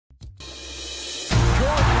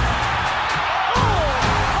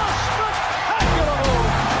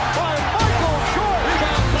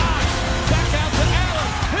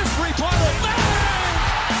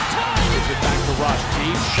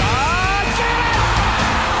Deep shot. Get it!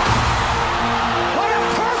 What a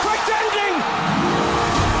perfect ending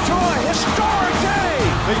to a historic day.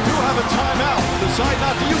 They do have a timeout. Decide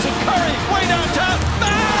not to use it. Curry way downtown.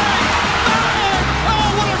 Bang! Bang!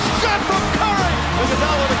 Oh, what a shot from Curry!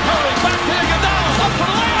 Iguodala to Curry. Back to Iguodala. Up for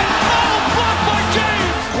the layup. Oh, blocked by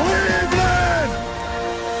James. Cleveland!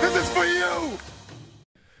 This is for you.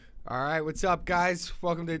 All right, what's up, guys?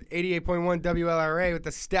 Welcome to 88.1 WLRA with the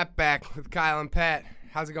Stepback with Kyle and Pat.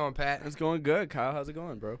 How's it going, Pat? It's going good, Kyle. How's it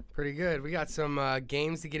going, bro? Pretty good. We got some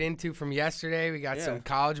games to get into from yesterday. We got some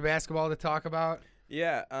college basketball to talk about.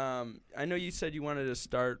 Yeah, I know you said you wanted to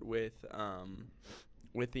start with the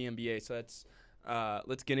NBA, so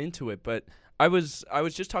let's get into it. But I was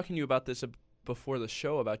just talking to you about this before the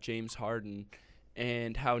show about James Harden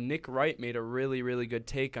and how Nick Wright made a really, really good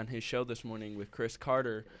take on his show this morning with Chris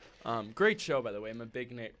Carter. Great show, by the way. I'm a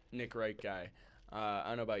big Nick Wright guy. I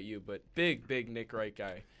don't know about you, but big Nick Wright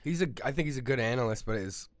guy. I think he's a good analyst, but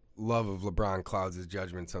his love of LeBron clouds his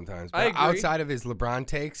judgment sometimes. But I agree. Outside of his LeBron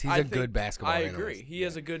takes, he's a good basketball analyst. I agree. He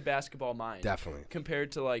has a good basketball mind. Definitely.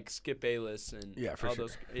 Compared to, like, Skip Bayless and all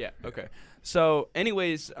those. Yeah, okay. So,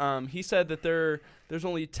 anyways, he said that there's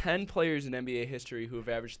only 10 players in NBA history who have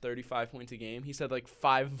averaged 35 points a game. He said, like,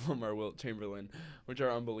 5 of them are Wilt Chamberlain, which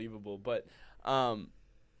are unbelievable. But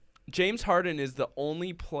James Harden is the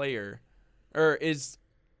only player, or is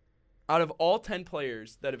out of all 10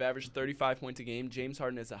 players that have averaged 35 points a game, James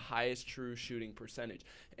Harden has the highest true shooting percentage.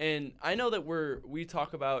 And I know that we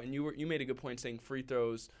talk about, and you made a good point saying free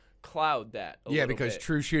throws cloud that a little because bit.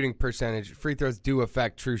 True shooting percentage, free throws do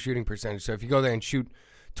affect true shooting percentage. So if you go there and shoot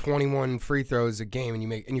 21 free throws a game and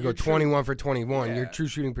you go 21 for 21, your true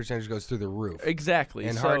shooting percentage goes through the roof. Exactly.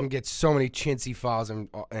 And Harden gets so many chintzy fouls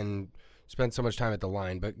and spends so much time at the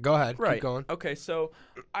line. But go ahead, keep going. Okay, so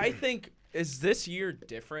I think, is this year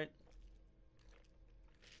different?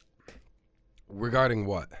 Regarding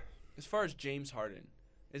what? As far as James Harden,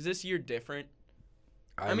 is this year different?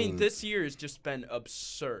 I mean, this year has just been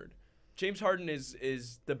absurd. James Harden is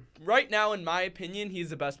the right now, in my opinion,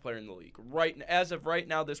 he's the best player in the league. As of right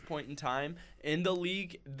now, this point in time in the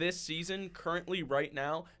league this season, currently right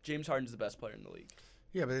now, James Harden's the best player in the league.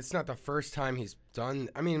 Yeah, but it's not the first time he's done.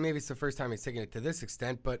 I mean, maybe it's the first time he's taken it to this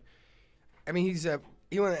extent, but I mean,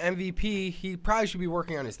 he won the MVP. He probably should be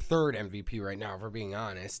working on his third MVP right now, if we're being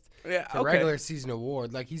honest. Yeah, it's a regular season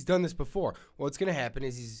award. Like, he's done this before. What's going to happen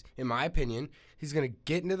is in my opinion, he's going to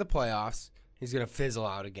get into the playoffs. He's going to fizzle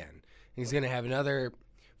out again. He's going to have another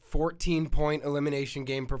 14-point elimination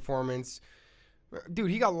game performance.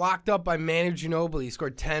 Dude, he got locked up by Manu Ginobili. He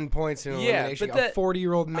scored 10 points in elimination. But a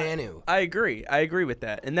 40-year-old Manu. I agree. I agree with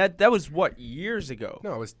that. And that was what, years ago?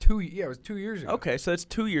 No, it was 2 years ago. Okay, so it's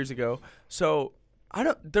 2 years ago. So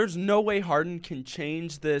there's no way Harden can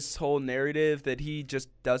change this whole narrative that he just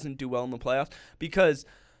doesn't do well in the playoffs, because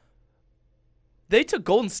they took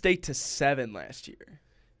Golden State to 7 last year.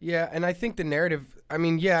 Yeah, and I think the narrative, I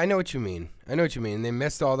mean, yeah, I know what you mean. They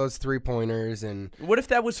missed all those three-pointers. And what if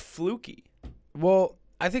that was fluky? Well,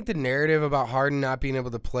 I think the narrative about Harden not being able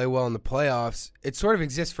to play well in the playoffs, it sort of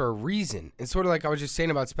exists for a reason. It's sort of like I was just saying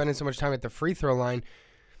about spending so much time at the free throw line.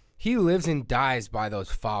 He lives and dies by those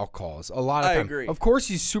foul calls a lot of times. I agree. Of course,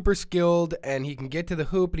 he's super skilled, and he can get to the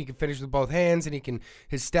hoop, and he can finish with both hands, and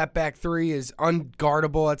his step-back three is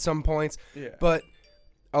unguardable at some points. Yeah. But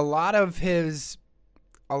a lot of his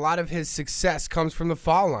success comes from the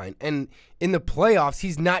foul line. And in the playoffs,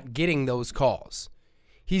 he's not getting those calls.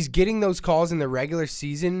 He's getting those calls in the regular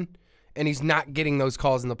season, and he's not getting those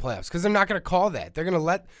calls in the playoffs because they're not going to call that. They're going to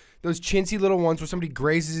let those chintzy little ones where somebody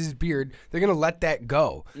grazes his beard, they're going to let that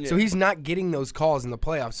go. Yeah. So he's not getting those calls in the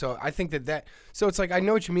playoffs. So I think so it's like, I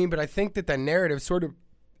know what you mean, but I think that narrative sort of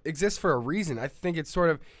exists for a reason. I think it's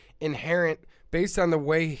sort of inherent based on the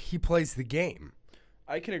way he plays the game.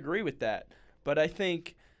 I can agree with that, but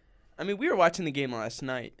we were watching the game last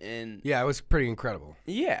night, and yeah, it was pretty incredible.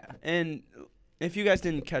 Yeah, and if you guys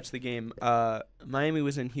didn't catch the game, Miami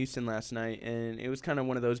was in Houston last night, and it was kind of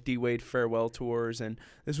one of those D-Wade farewell tours, and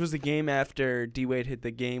this was the game after D-Wade hit the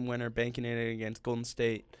game winner, banking it against Golden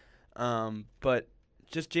State. But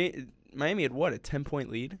just Miami had, what, a 10-point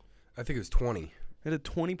lead? I think it was 20. They had a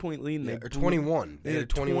 20-point lead. Or 21. They had a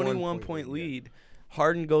 21-point lead. Yeah.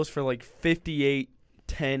 Harden goes for like 58,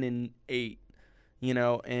 10, and 8,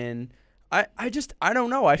 and I don't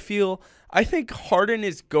know. I think Harden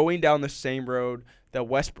is going down the same road that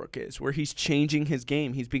Westbrook is, where he's changing his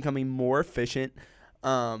game. He's becoming more efficient,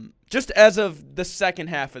 just as of the second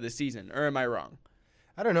half of the season. Or am I wrong?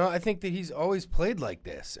 I don't know. I think that he's always played like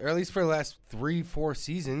this, or at least for the last 3-4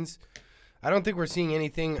 seasons. I don't think we're seeing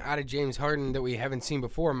anything out of James Harden that we haven't seen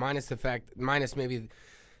before, minus maybe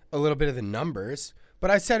a little bit of the numbers. But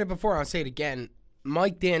I said it before, I'll say it again.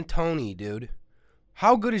 Mike D'Antoni, dude.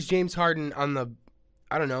 How good is James Harden on the,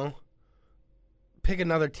 I don't know, pick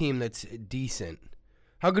another team that's decent.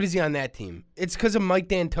 How good is he on that team? It's because of Mike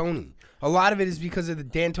D'Antoni. A lot of it is because of the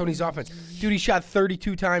D'Antoni's offense. Dude, he shot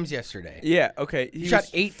 32 times yesterday. Yeah, okay. He shot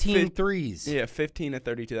 18 threes. Yeah, 15 to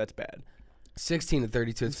 32, that's bad. 16 to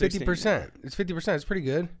 32. It's 16, 50%. yeah. It's 50%. It's pretty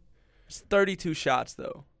good. It's 32 shots,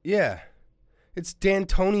 though. Yeah. It's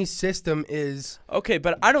D'Antoni's system is... Okay,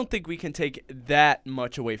 but I don't think we can take that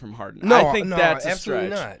much away from Harden. No, I think that's absolutely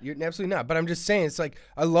a stretch. not. You're absolutely not. But I'm just saying, it's like,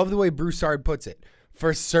 I love the way Broussard puts it.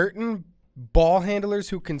 For certain ball handlers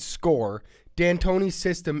who can score, D'Antoni's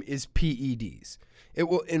system is PEDs. It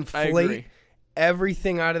will inflate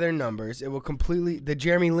everything out of their numbers. It will completely... The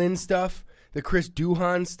Jeremy Lin stuff, the Chris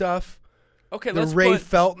Duhon stuff... Okay, the Ray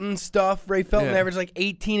Felton stuff. Ray Felton averaged like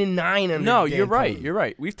 18 and 9 under No, D'Antoni. you're right. You're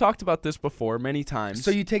right. We've talked about this before many times.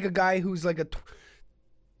 So you take a guy who's like a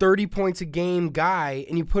 30 points a game guy,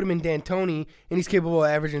 and you put him in D'Antoni, and he's capable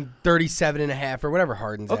of averaging 37 and a half or whatever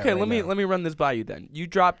Harden's at Okay, right now. let me run this by you then.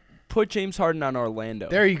 Put James Harden on Orlando.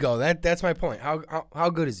 There you go. That's my point. How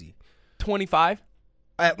good is he? 25?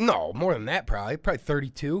 No, more than that probably. Probably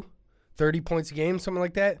 32. 30 points a game, something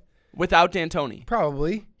like that. Without D'Antoni?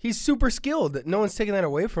 Probably. He's super skilled. No one's taking that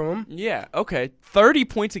away from him. Yeah, okay. 30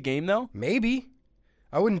 points a game, though? Maybe.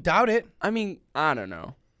 I wouldn't doubt it. I mean, I don't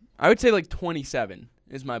know. I would say like 27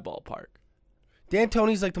 is my ballpark.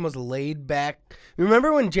 D'Antoni's like the most laid back.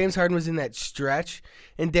 Remember when James Harden was in that stretch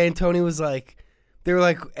and D'Antoni was like, they were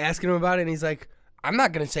like asking him about it, and he's like, I'm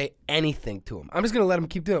not going to say anything to him. I'm just going to let him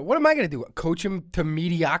keep doing it. What am I going to do? Coach him to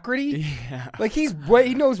mediocrity? Yeah. Like he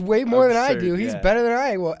knows way more than I do. He's yeah. better than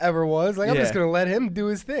I ever was. Like I'm just going to let him do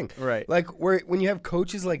his thing. Right. Like when you have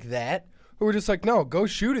coaches like that who are just like, no, go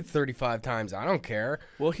shoot it 35 times. I don't care.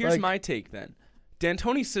 Well, here's like, my take then.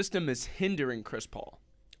 D'Antoni's system is hindering Chris Paul.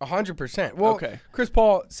 100%. Well, okay. Chris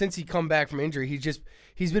Paul, since he come back from injury,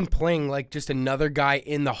 he's been playing like just another guy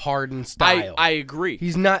in the Harden style. I agree.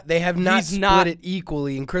 They have not split it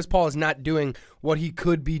equally, and Chris Paul is not doing what he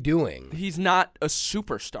could be doing. He's not a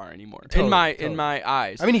superstar anymore Totally. in my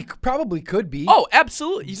eyes. I mean, he probably could be. Oh,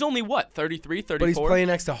 absolutely. He's only 33, 34. But he's playing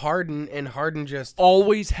next to Harden, and Harden just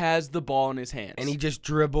always has the ball in his hands. And he just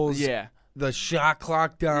dribbles. Yeah. The shot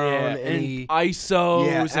clock down, and he ISOs,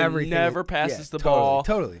 and everything. never passes the ball.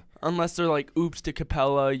 Totally. Unless they're like oops to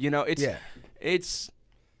Capella, it's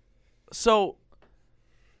so.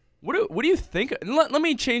 What do you think? Let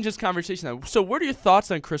me change this conversation now. So, what are your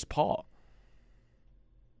thoughts on Chris Paul?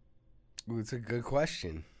 Ooh, it's a good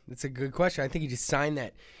question. I think he just signed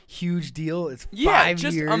that huge deal. It's 5 years.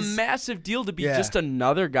 Just a massive deal to be just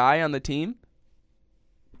another guy on the team.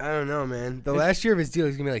 I don't know, man. The last year of his deal,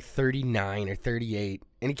 he's going to be like 39 or 38.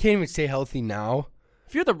 And he can't even stay healthy now.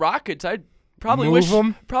 If you're the Rockets, I'd probably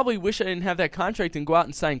wish I didn't have that contract and go out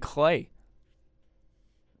and sign Clay.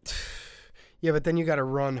 Yeah, but then you got to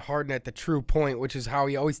run Harden at the true point, which is how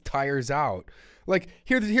he always tires out. Like,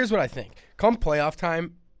 here's what I think. Come playoff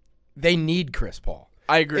time, they need Chris Paul.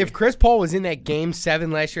 I agree. If Chris Paul was in that Game 7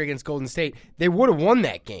 last year against Golden State, they would have won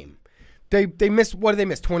that game. They missed, what did they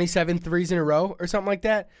miss, 27 threes in a row or something like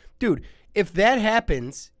that? Dude, if that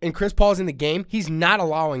happens and Chris Paul's in the game, he's not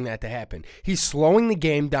allowing that to happen. He's slowing the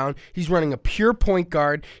game down. He's running a pure point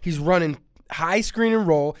guard. He's running high screen and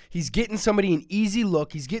roll. He's getting somebody an easy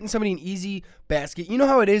look. He's getting somebody an easy basket. You know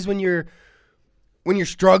how it is when you're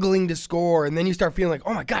struggling to score and then you start feeling like,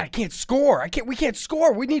 oh my God, I can't score. We can't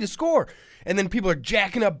score. We need to score. And then people are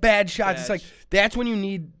jacking up bad shots. It's like, that's when you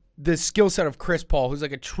need the skill set of Chris Paul, who's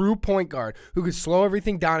like a true point guard, who could slow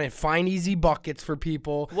everything down and find easy buckets for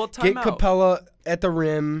people. Well, get Capella at the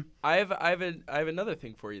rim. I have another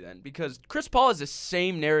thing for you then, because Chris Paul has the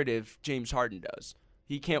same narrative James Harden does.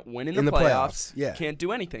 He can't win in the playoffs. Yeah. Can't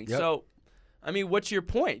do anything. Yep. So, I mean, what's your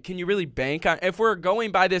point? Can you really bank on, if we're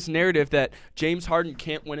going by this narrative that James Harden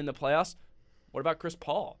can't win in the playoffs, what about Chris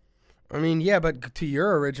Paul? I mean, yeah, but to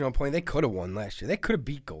your original point, they could have won last year. They could have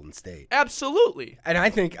beat Golden State. Absolutely. And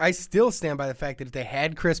I still stand by the fact that if they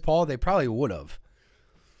had Chris Paul, they probably would have.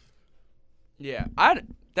 Yeah,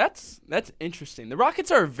 that's interesting. The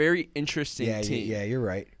Rockets are a very interesting team. Yeah, you're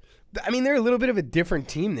right. I mean, they're a little bit of a different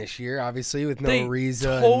team this year, obviously, with no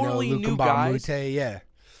Ariza totally and no new guys. Luka Yeah.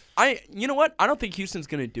 You know what? I don't think Houston's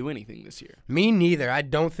going to do anything this year. Me neither. I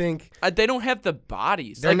don't think. They don't have the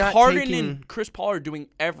bodies. They're like not Harden and Chris Paul are doing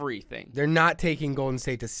everything. They're not taking Golden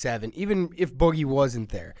State to 7, even if Boogie wasn't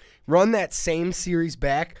there. Run that same series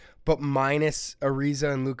back, but minus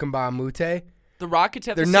Ariza and Luka Mbamute. The Rockets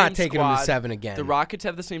have They're the not same taking squad. them to 7 again. The Rockets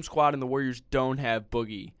have the same squad, and the Warriors don't have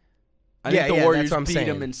Boogie. I Yeah, think the yeah, Warriors that's what I'm beat saying.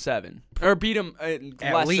 them in 7. Or beat them at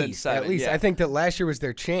less least, than 7. At least. Yeah. I think that last year was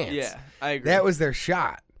their chance. Yeah, I agree. That was their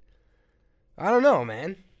shot. I don't know,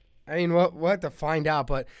 man. I mean, we'll have to find out,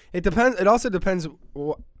 but it depends. It also depends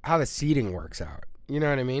how the seeding works out. You know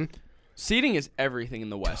what I mean? Seeding is everything in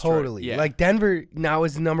the West. Totally. Right? Yeah. Like Denver now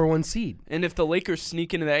is the number 1 seed. And if the Lakers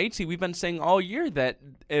sneak into the 8 seed, we've been saying all year that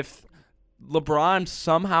if LeBron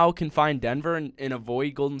somehow can find Denver and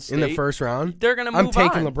avoid Golden State In the first round? they're going to move on. I'm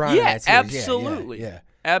taking LeBron in Yeah, that series. absolutely. Yeah.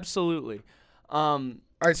 Absolutely. All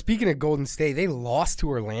right, speaking of Golden State, they lost to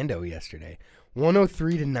Orlando yesterday.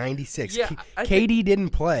 103-96. Yeah, KD didn't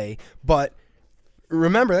play, but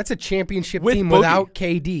remember, that's a championship With team Boogie. without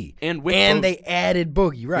KD. And with and Boogie. they added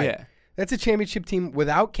Boogie, right. Yeah. That's a championship team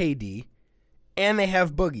without KD, and they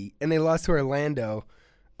have Boogie, and they lost to Orlando.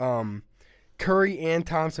 Curry and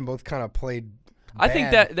Thompson both kind of played I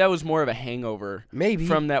think bad. that was more of a hangover Maybe.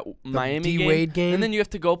 from that Miami D-Wade game. And then you have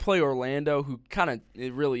to go play Orlando, who kind of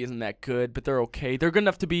it really isn't that good, but they're okay. They're good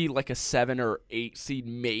enough to be like a 7 or 8 seed,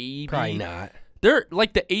 maybe. Probably not. They're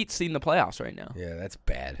like the 8th seed in the playoffs right now. Yeah, that's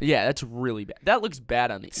bad. Yeah, that's really bad. That looks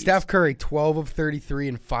bad on the East. Steph Curry, 12 of 33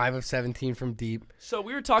 and 5 of 17 from deep. So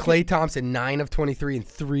we were talking Klay Thompson, 9 of 23 and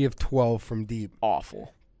 3 of 12 from deep.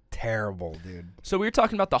 awful. Terrible, dude. So we were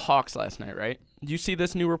talking about the Hawks last night, right? Do you see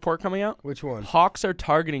this new report coming out? Which one? Hawks are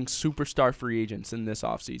targeting superstar free agents in this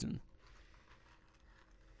offseason.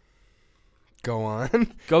 Go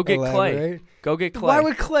on. Go get Klay. Elaborate. Go get Klay. Why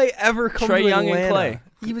would Klay ever come Trae to Young and Atlanta?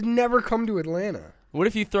 Klay. He would never come to Atlanta. What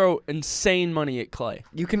if you throw insane money at Klay?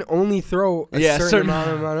 You can only throw a certain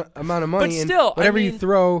amount of money. But still, and whatever I you mean-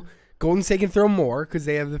 throw, Golden State can throw more because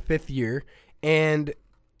they have the 5th year. And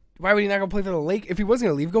why would he not go play for the Lakers? If he wasn't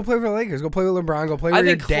going to leave, go play for the Lakers. Go play with LeBron. Go play where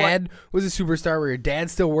your think dad was a superstar, where your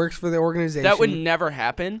dad still works for the organization. That would never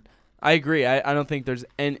happen. I agree. I don't think there's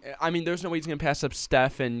there's no way he's gonna pass up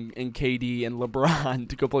Steph and KD and LeBron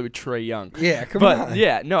to go play with Trae Young. Yeah, come but on.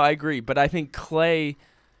 yeah, no, I agree. But I think Klay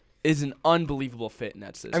is an unbelievable fit in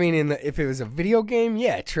that system. I mean, if it was a video game,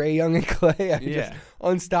 yeah, Trae Young and Klay are just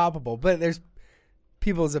unstoppable. But there's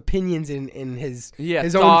people's opinions in his own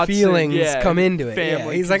thoughts feelings and, come into it. Yeah,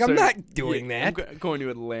 family he's like, I'm concerns. not doing I'm that. going to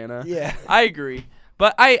Atlanta. Yeah. I agree.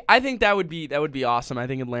 But I think that would be awesome. I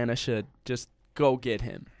think Atlanta should just go get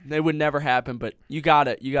him. It would never happen, but you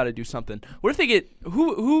gotta do something. What if they get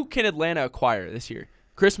who can Atlanta acquire this year?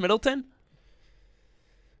 Chris Middleton?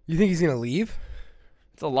 You think he's gonna leave?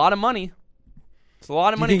 It's a lot of money. It's a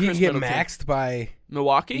lot of money. You think Chris he can get Middleton. maxed by?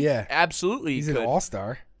 Milwaukee? Yeah. Absolutely. He's he an could.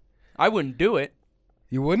 all-star. I wouldn't do it.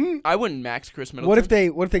 You wouldn't? I wouldn't max Chris Middleton. What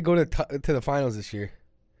if they go to the finals this year?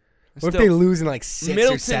 What if Still, they lose in like 6 or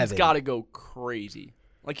Middleton's 7? got to go crazy.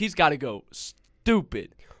 Like he's got to go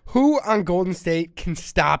stupid. Who on Golden State can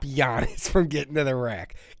stop Giannis from getting to the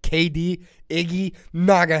rack? KD, Iggy,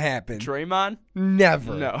 not gonna happen. Draymond?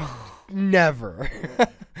 Never. No. Never.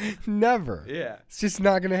 Never. Yeah. It's just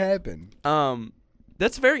not gonna happen.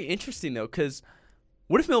 That's very interesting though, because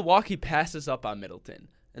what if Milwaukee passes up on Middleton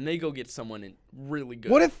and they go get someone really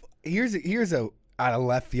good? What if here's a out of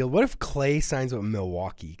left field? What if Klay signs with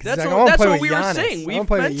Milwaukee? That's like, what we were saying. We've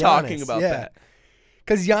been talking about that.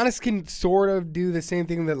 Because Giannis can sort of do the same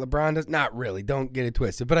thing that LeBron does. Not really. Don't get it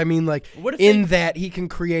twisted. But I mean, like, What if that he can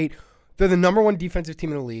create. They're the number 1 defensive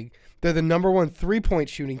team in the league. They're the number 1 3-point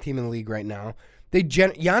shooting team in the league right now.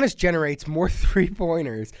 Giannis generates more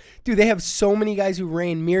 3-pointers. Dude, they have so many guys who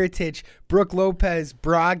rain. Mirotic, Brook Lopez,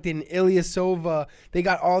 Brogdon, Ilyasova. They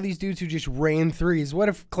got all these dudes who just rain threes. What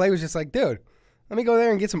if Klay was just like, dude, let me go there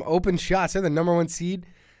and get some open shots. They're the number 1 seed.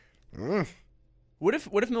 What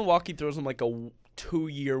if Milwaukee throws them like a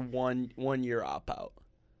 2-year, one year opt-out?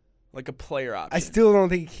 Like a player option. I still don't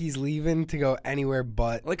think he's leaving to go anywhere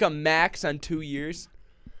but. Like a max on 2 years?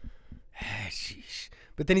 Sheesh.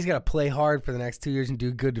 But then he's got to play hard for the next 2 years and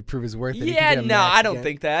do good to prove his worth. Yeah, no, I don't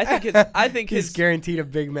think that. I think he's his guaranteed a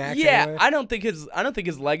big max. Yeah, anyway. I don't think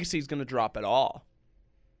his legacy is going to drop at all.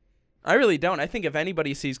 I really don't. I think if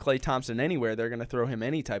anybody sees Klay Thompson anywhere, they're going to throw him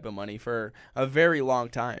any type of money for a very long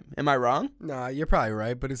time. Am I wrong? Nah, you're probably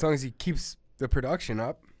right. But as long as he keeps the production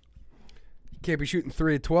up, he can't be shooting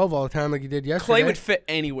 3 of 12 all the time like he did yesterday. Klay would fit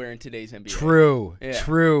anywhere in today's NBA. True. Yeah.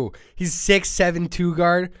 True. He's 6'7", 2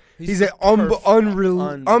 guard. He's an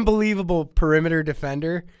unbelievable perimeter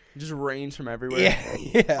defender. Just rains from everywhere.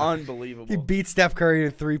 Yeah. Unbelievable. He beat Steph Curry in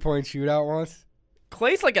a 3-point shootout once.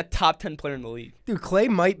 Klay's like a top 10 player in the league. Dude, Klay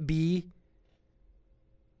might be.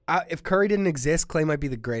 If Curry didn't exist, Klay might be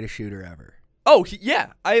the greatest shooter ever. Oh,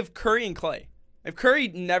 yeah. I have Curry and Klay. If Curry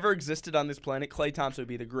never existed on this planet, Klay Thompson would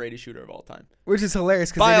be the greatest shooter of all time. Which is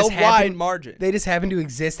hilarious By because a wide margin. They just happen to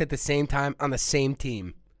exist at the same time on the same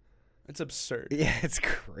team. It's absurd. Yeah, it's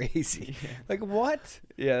crazy. Yeah. Like, what?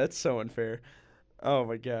 Yeah, that's so unfair. Oh,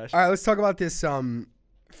 my gosh. All right, let's talk about this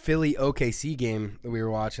Philly OKC game that we were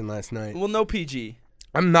watching last night. Well, no PG.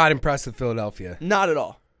 I'm not impressed with Philadelphia. Not at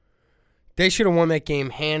all. They should have won that game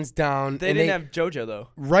hands down. They didn't have JoJo, though.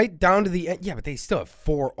 Right down to the end. Yeah, but they still have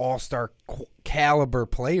 4 all-star caliber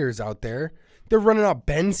players out there. They're running out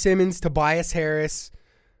Ben Simmons, Tobias Harris,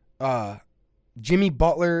 Jimmy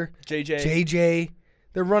Butler, JJ.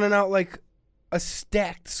 They're running out like a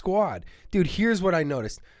stacked squad. Dude, here's what I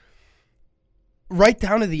noticed. Right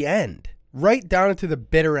down to the end. Right down to the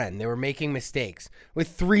bitter end. They were making mistakes. With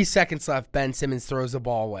 3 seconds left, Ben Simmons throws the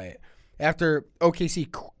ball away. After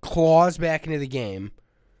OKC claws back into the game,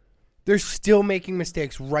 they're still making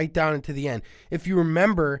mistakes right down into the end. If you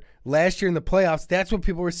remember, last year in the playoffs, that's what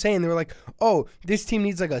people were saying. They were like, oh, this team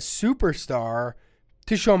needs like a superstar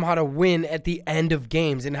to show them how to win at the end of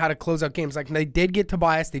games and how to close out games. Like, they did get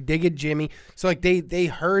Tobias, they did get Jimmy. So, like, they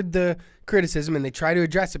heard the criticism and they try to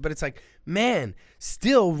address it. But it's like, man,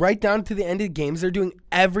 still right down to the end of games, they're doing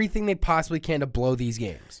everything they possibly can to blow these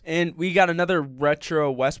games. And we got another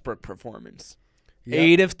retro Westbrook performance. Yep.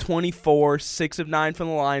 8 of 24, 6 of 9 from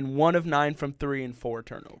the line, 1 of 9 from 3, and 4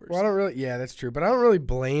 turnovers. Well, yeah, that's true. But I don't really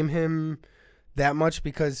blame him that much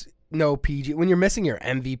because, no, PG, when you're missing your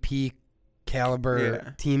MVP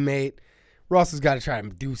caliber teammate, Ross has got to try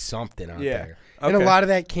and do something out there. And a lot of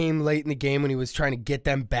that came late in the game when he was trying to get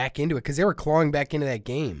them back into it because they were clawing back into that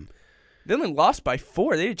game. They only lost by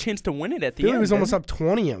 4. They had a chance to win it at the end. He was almost up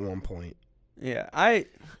 20 at one point. Yeah, I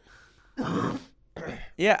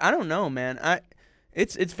don't know, man.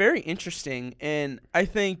 It's very interesting, and I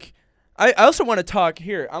think I also want to talk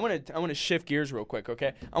here. I want to shift gears real quick,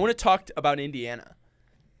 okay? I want to talk about Indiana.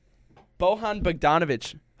 Bojan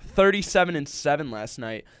Bogdanović, 37-7 last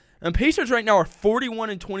night. And Pacers right now are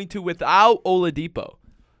 41-22 without Oladipo.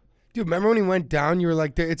 Dude, remember when he went down, you were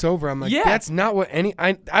like, it's over. I'm like, yeah. That's not what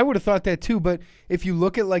I would have thought that too, but if you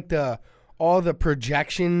look at like all the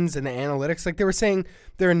projections and the analytics, like they were saying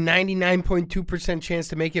there are a 99.2% chance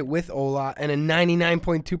to make it with Ola and a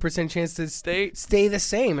 99.2% chance to stay the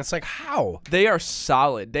same. It's like, how? They are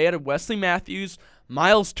solid. They had Wesley Matthews.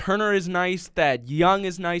 Miles Turner is nice. Thad Young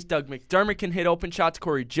is nice. Doug McDermott can hit open shots.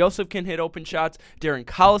 Corey Joseph can hit open shots. Darren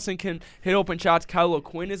Collison can hit open shots. Kyle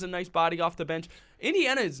O'Quinn is a nice body off the bench.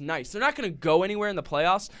 Indiana is nice. They're not going to go anywhere in the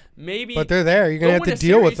playoffs. Maybe, but they're there. You're going to have to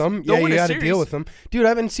deal with them. Yeah, you got to deal with them. Dude,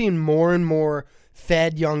 I've been seeing more and more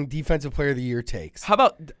Thad Young Defensive Player of the Year takes.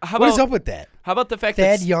 What is up with that? How about the fact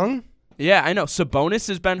that Thad Young? Yeah, I know. Sabonis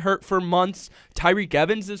has been hurt for months. Tyreek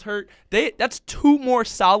Evans is hurt. That's 2 more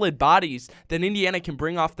solid bodies that Indiana can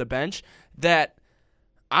bring off the bench that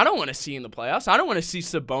I don't want to see in the playoffs. I don't want to see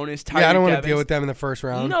Sabonis, Tyreek Evans. Yeah, I don't want to deal with them in the first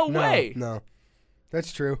round. No way. No.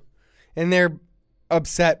 That's true. And they're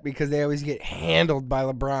upset because they always get handled by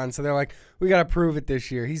LeBron. So they're like, we got to prove it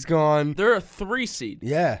this year. He's gone. They're a 3 seed.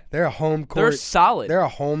 Yeah, they're a home court. They're solid. They're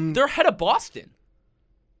ahead of Boston.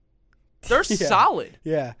 They're solid.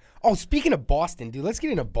 Yeah. Oh, speaking of Boston, dude, let's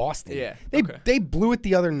get into Boston. Yeah. They blew it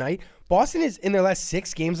the other night. Boston is in their last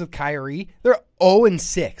 6 games with Kyrie. They're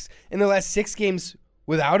 0-6. In their last 6 games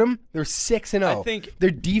without him, they're 6-0. I think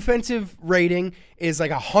their defensive rating is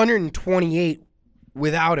like 128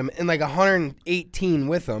 without him and like 118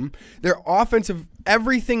 with him. Their offensive,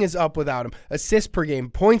 everything is up without him. Assists per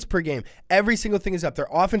game, points per game, every single thing is up. Their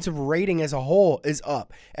offensive rating as a whole is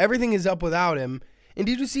up. Everything is up without him. And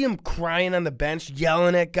did you see him crying on the bench,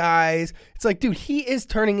 yelling at guys? It's like, dude, he is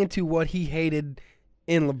turning into what he hated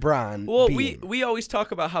in LeBron. Well, we always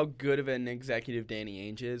talk about how good of an executive Danny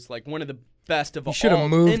Ainge is, like one of the best of all. He should have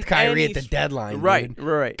moved Kyrie at the deadline. Right, dude.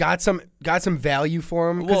 right. Got some value for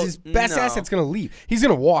him because his best asset's going to leave. He's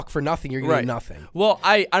going to walk for nothing. You're going to get nothing. Well,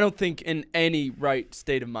 I don't think in any right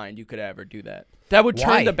state of mind you could ever do that. That would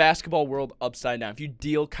turn the basketball world upside down. If you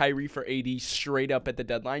deal Kyrie for AD straight up at the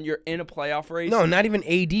deadline, you're in a playoff race. No, not even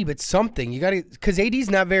AD, but something. You got to, because AD's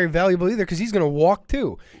not very valuable either because he's going to walk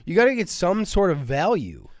too. You got to get some sort of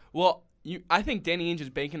value. Well, I think Danny Ainge is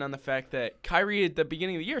banking on the fact that Kyrie at the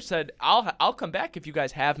beginning of the year said, I'll come back if you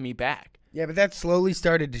guys have me back. Yeah, but that slowly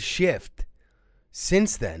started to shift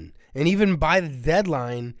since then. And even by the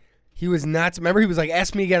deadline, he was not. Remember, he was like,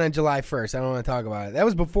 ask me again on July 1st. I don't want to talk about it. That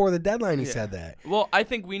was before the deadline he said that. Well, I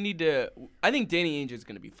think I think Danny Ainge is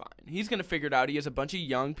going to be fine. He's going to figure it out. He has a bunch of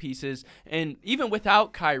young pieces. And even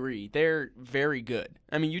without Kyrie, they're very good.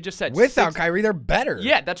 I mean, you just said without Kyrie, they're better.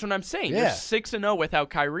 Yeah, that's what I'm saying. Yeah. They're 6-0 without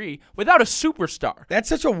Kyrie, without a superstar. That's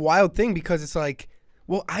such a wild thing because it's like,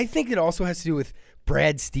 Well, I think it also has to do with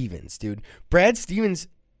Brad Stevens, dude. Brad Stevens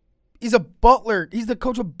is a Butler. He's the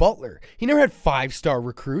coach of Butler. He never had 5-star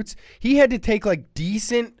recruits. He had to take like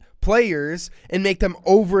decent players and make them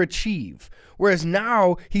overachieve. Whereas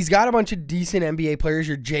now he's got a bunch of decent NBA players,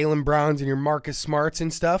 your Jaylen Browns and your Marcus Smarts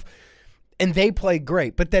and stuff, and they play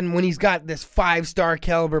great. But then when he's got this 5-star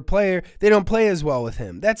caliber player, they don't play as well with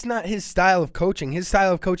him. That's not his style of coaching. His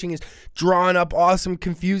style of coaching is drawing up awesome,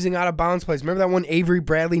 confusing out-of-bounds plays. Remember that one Avery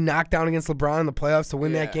Bradley knocked down against LeBron in the playoffs to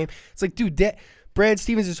win that game? It's like, dude, Brad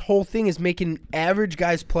Stevens' whole thing is making average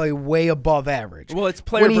guys play way above average. Well, it's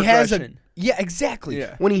player progression. Yeah, exactly.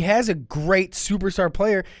 Yeah. When he has a great superstar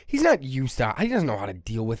player, he's not used to. He doesn't know how to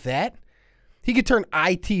deal with that. He could turn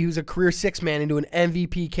IT, who's a career 6-man, into an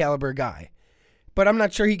MVP caliber guy. But I'm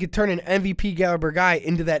not sure he could turn an MVP caliber guy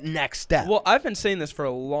into that next step. Well, I've been saying this for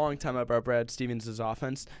a long time about Brad Stevens'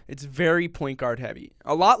 offense. It's very point guard heavy.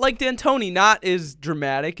 A lot like D'Antoni, not as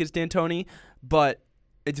dramatic as D'Antoni, but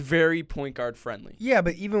it's very point guard friendly. Yeah,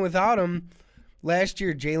 but even without him, last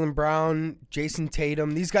year, Jaylen Brown, Jason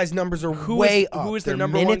Tatum, these guys' numbers are way up. Who is their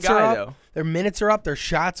number one guy, though? Their minutes are up. Their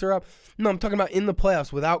shots are up. No, I'm talking about in the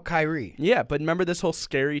playoffs without Kyrie. Yeah, but remember this whole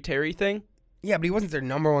Scary Terry thing? Yeah, but he wasn't their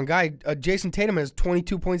number one guy. Jason Tatum has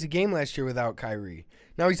 22 points a game last year without Kyrie.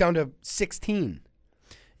 Now he's down to 16.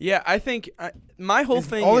 Yeah, I think my whole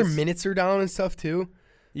thing all is... their minutes are down and stuff, too.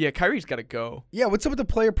 Yeah, Kyrie's got to go. Yeah, what's up with the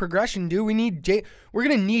player progression, dude? We're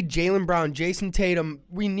going to need Jaylen Brown, Jason Tatum.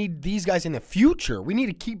 We need these guys in the future. We need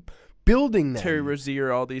to keep building them. Terry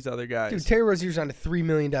Rozier, all these other guys. Dude, Terry Rozier's on a $3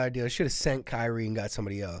 million deal. I should have sent Kyrie and got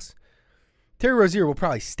somebody else. Terry Rozier will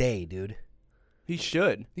probably stay, dude. He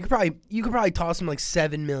should. You could probably toss him like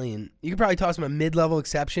 $7 million. You could probably toss him a mid-level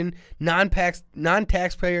exception,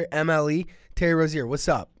 non-taxpayer MLE. Terry Rozier, what's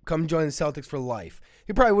up? Come join the Celtics for life.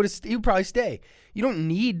 He would probably stay. You don't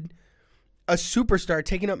need a superstar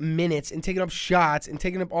taking up minutes and taking up shots and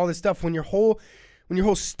taking up all this stuff when your whole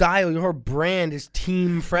style, your whole brand is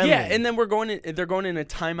team friendly. Yeah, and then they're going into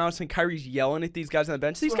timeouts and Kyrie's yelling at these guys on the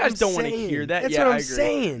bench. These guys don't want to hear that. That's yeah, what I'm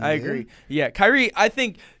saying. I agree. Yeah, Kyrie, I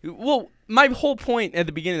think. Well, my whole point at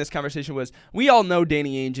the beginning of this conversation was we all know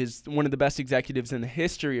Danny Ainge is one of the best executives in the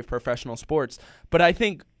history of professional sports, but I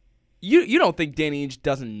think you don't think Danny Ainge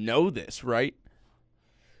doesn't know this, right?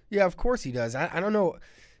 Yeah, of course he does. I don't know.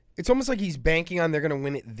 It's almost like he's banking on they're going to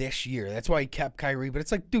win it this year. That's why he kept Kyrie. But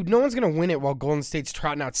it's like, dude, no one's going to win it while Golden State's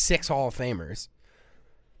trotting out 6 Hall of Famers.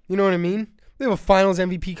 You know what I mean? They have a Finals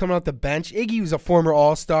MVP coming out the bench. Iggy was a former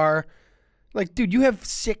All-Star. Like, dude, you have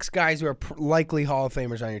 6 guys who are likely Hall of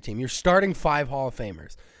Famers on your team. You're starting 5 Hall of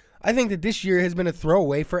Famers. I think that this year has been a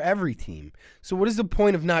throwaway for every team. So what is the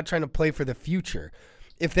point of not trying to play for the future?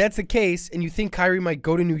 If that's the case and you think Kyrie might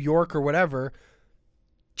go to New York or whatever,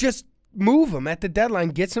 just move him at the deadline,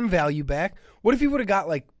 get some value back. What if he would have got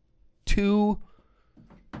like 2?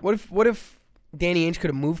 What if Danny Ainge could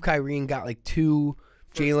have moved Kyrie and got like 2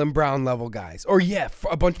 Jaylen Brown level guys? Or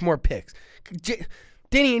a bunch more picks.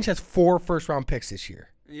 Danny Ainge has 4 first-round picks this year.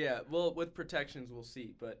 Yeah, well, with protections, we'll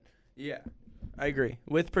see. But, yeah, I agree.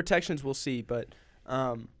 With protections, we'll see. But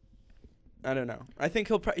I don't know. I think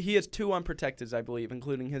he has 2 unprotected, I believe,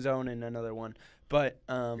 including his own and another one. But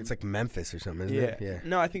it's like Memphis or something, isn't it? Yeah.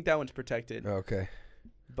 No, I think that one's protected. Okay.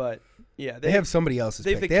 But, yeah. They have somebody else's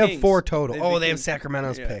pick. They have 4 total. They have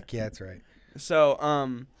Sacramento's pick. Yeah, that's right. So,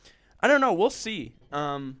 I don't know. We'll see.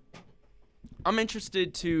 I'm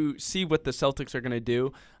interested to see what the Celtics are going to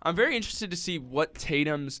do. I'm very interested to see what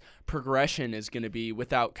Tatum's progression is going to be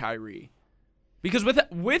without Kyrie. Because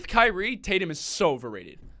with Kyrie, Tatum is so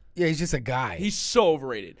overrated. Yeah, he's just a guy. He's so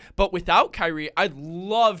overrated. But without Kyrie, I'd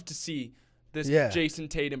love to see this Jason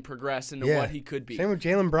Tatum progress into what he could be. Same with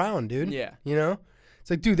Jaylen Brown, dude. Yeah. You know? It's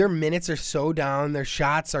like, dude, their minutes are so down. Their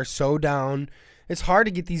shots are so down. It's hard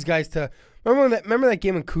to get these guys to – remember that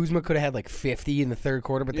game when Kuzma could have had like 50 in the third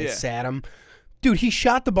quarter, but they sat him? Dude, he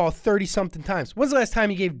shot the ball 30-something times. When's the last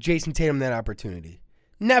time you gave Jason Tatum that opportunity?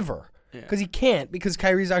 Never. Because he can't, because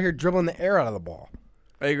Kyrie's out here dribbling the air out of the ball.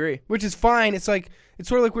 I agree. Which is fine. It's like it's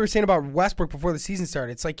sort of like we were saying about Westbrook before the season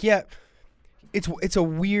started. It's like, yeah, it's a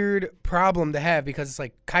weird problem to have because it's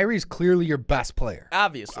like Kyrie's clearly your best player.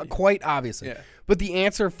 Obviously. Quite obviously. Yeah. But the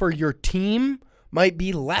answer for your team might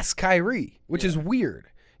be less Kyrie, which is weird.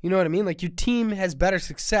 You know what I mean? Like your team has better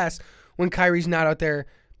success when Kyrie's not out there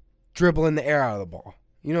dribbling the air out of the ball.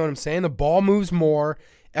 You know what I'm saying? The ball moves more.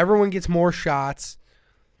 Everyone gets more shots.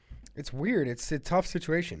 It's weird. It's a tough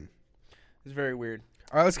situation. It's very weird.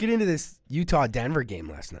 All right, let's get into this Utah-Denver game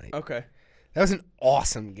last night. Okay. That was an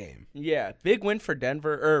awesome game. Yeah, big win for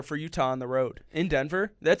Denver or for Utah on the road in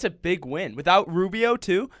Denver. That's a big win. Without Rubio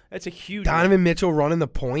too, that's a huge. Donovan Mitchell running the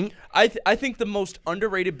point. I think the most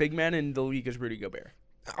underrated big man in the league is Rudy Gobert.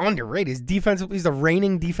 Underrated. He's the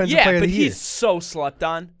reigning defensive player of the year. Yeah, but he's so slept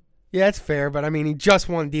on. Yeah, that's fair, but I mean, he just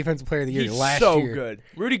won Defensive Player of the Year last year. He's so good.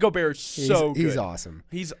 Rudy Gobert is so good. He's awesome.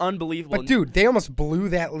 He's unbelievable. But, dude, they almost blew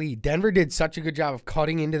that lead. Denver did such a good job of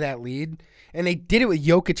cutting into that lead, and they did it with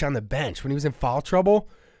Jokic on the bench when he was in foul trouble.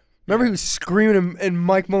 Remember, he was screaming, and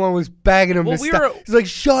Mike Malone was bagging him to stop. He's like,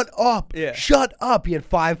 shut up. Yeah. Shut up. He had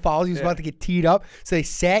 5 fouls. He was about to get teed up. So they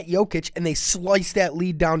sat Jokic, and they sliced that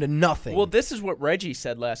lead down to nothing. Well, this is what Reggie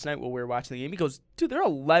said last night while we were watching the game. He goes, dude, they're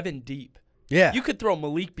 11 deep. Yeah. You could throw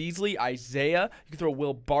Malik Beasley, Isaiah. You could throw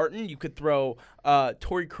Will Barton. You could throw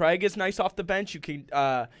Torrey Craig is nice off the bench. You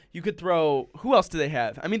could throw – who else do they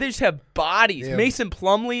have? I mean, they just have bodies. Yeah. Mason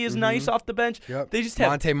Plumlee is nice off the bench. Yep. They just have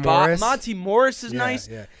Monte Morris. Monte Morris is nice.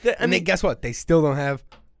 Yeah. Guess what? They still don't have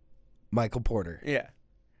Michael Porter. Yeah.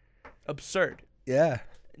 Absurd. Yeah.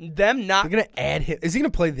 Them not – They're going to add him. Is he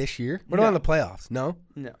going to play this year? What about in the playoffs? No?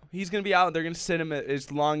 No. He's going to be out. They're going to sit him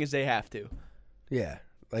as long as they have to. Yeah.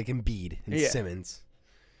 Like Embiid and Simmons.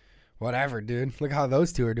 Whatever, dude. Look how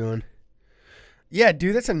those two are doing. Yeah,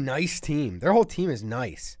 dude, that's a nice team. Their whole team is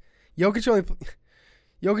nice. Jokic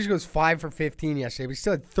goes 5 for 15 yesterday, but he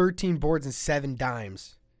still had 13 boards and 7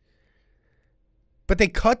 dimes. But they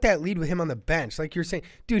cut that lead with him on the bench. Like you're saying.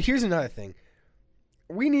 Dude, here's another thing.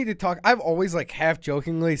 We need to talk. I've always half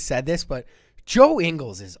jokingly said this, but Joe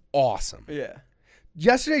Ingles is awesome. Yeah.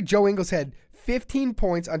 Yesterday, Joe Ingles had 15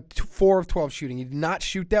 points on 4 of 12 shooting. He did not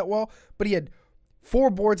shoot that well, but he had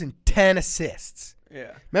 4 boards and 10 assists.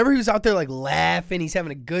 Yeah. Remember, he was out there laughing. He's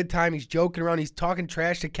having a good time. He's joking around. He's talking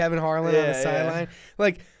trash to Kevin Harlan on the sideline.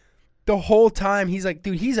 The whole time, he's like,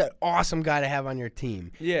 dude, he's an awesome guy to have on your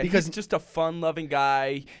team. Yeah, because he's just a fun-loving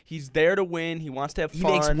guy. He's there to win. He wants to have fun.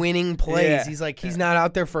 He makes winning plays. Yeah. He's not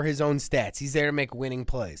out there for his own stats. He's there to make winning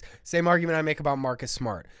plays. Same argument I make about Marcus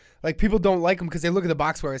Smart. People don't like him because they look at the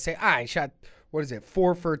box score and say, he shot,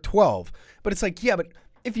 4 for 12. But it's yeah, but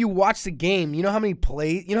if you watch the game, you know how many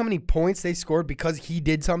points they scored because he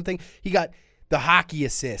did something? He got the hockey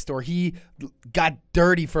assist, or he got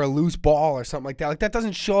dirty for a loose ball or something like that. That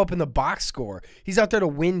doesn't show up in the box score. He's out there to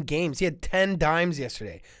win games. He had 10 dimes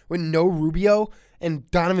yesterday with no Rubio and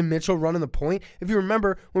Donovan Mitchell running the point. If you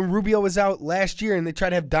remember, when Rubio was out last year and they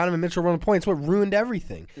tried to have Donovan Mitchell run the point, it's what ruined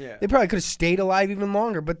everything. Yeah. They probably could have stayed alive even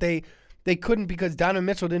longer, but they couldn't because Donovan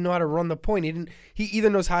Mitchell didn't know how to run the point. He either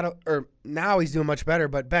knows how to, or now he's doing much better,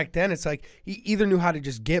 but back then it's he either knew how to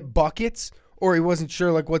just get buckets or he wasn't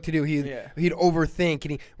sure what to do. He'd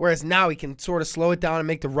overthink, whereas now he can sort of slow it down and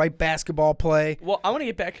make the right basketball play. Well, I want to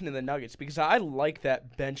get back into the Nuggets because I like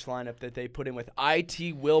that bench lineup that they put in with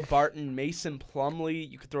IT, Will Barton, Mason Plumlee.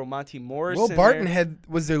 You could throw Monte Morris. Will Barton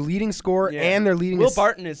was their leading scorer and their leading. Will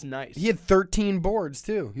Barton is nice. He had 13 boards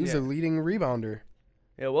too. He was their leading rebounder.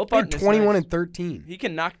 Yeah, Will Barton he had 21 nice. and 13. He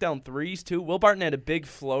can knock down threes too. Will Barton had a big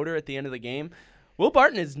floater at the end of the game. Will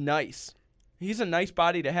Barton is nice. He's a nice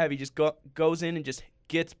body to have. He just goes in and just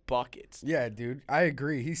gets buckets. Yeah, dude. I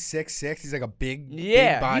agree. He's 6'6". He's a big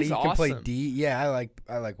body. He's he can play awesome. D. Yeah,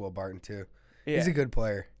 I like Will Barton too. Yeah. He's a good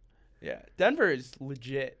player. Yeah. Denver is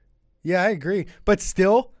legit. Yeah, I agree. But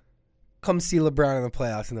still, come see LeBron in the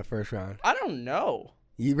playoffs in the first round. I don't know.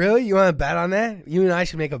 You want to bet on that? You and I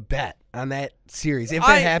should make a bet on that series. If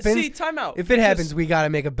it happens, see, time out. If it happens, we got to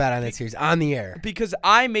make a bet on that series on the air. Because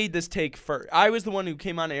I made this take first. I was the one who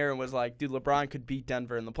came on air and was like, dude, LeBron could beat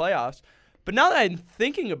Denver in the playoffs. But now that I'm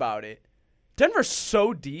thinking about it, Denver's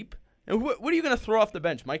so deep. And what are you going to throw off the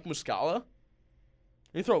bench? Mike Muscala?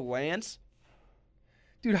 You throw Lance?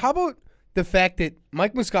 Dude, how about the fact that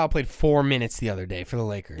Mike Muscala played 4 minutes the other day for the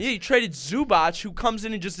Lakers? Yeah, you traded Zubac, who comes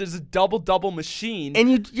in and just is a double-double machine.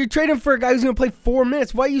 And you're trading for a guy who's going to play 4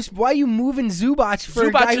 minutes. Why are you moving Zubac for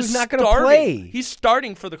a guy who's not going to play? He's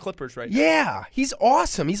starting for the Clippers right now. Yeah, he's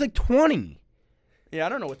awesome. He's 20. Yeah, I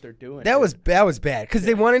don't know what they're doing. That was bad because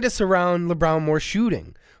they wanted to surround LeBron more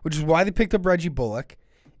shooting, which is why they picked up Reggie Bullock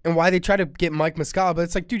and why they tried to get Mike Muscala. But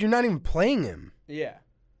it's dude, you're not even playing him. Yeah.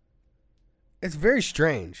 It's very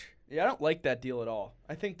strange. Yeah, I don't like that deal at all.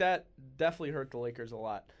 I think that definitely hurt the Lakers a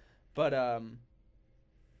lot. But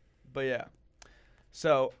yeah.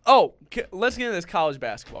 So, let's get into this college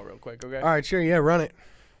basketball real quick, okay? All right, sure, yeah, run it.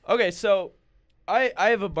 Okay, so I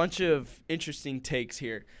have a bunch of interesting takes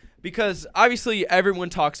here because obviously everyone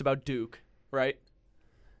talks about Duke, right?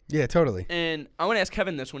 Yeah, totally. And I want to ask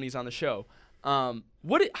Kevin this when he's on the show.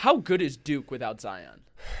 How good is Duke without Zion?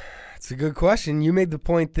 It's a good question. You made the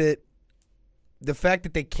point that the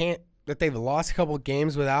fact that they've lost a couple of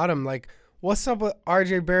games without him, What's up with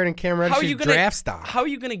R.J. Barrett and Cam Reddish's draft stock? How are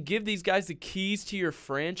you going to give these guys the keys to your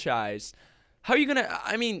franchise? How are you going to –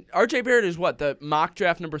 I mean, R.J. Barrett is what? The mock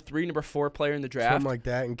draft number 3, number 4 player in the draft? Something like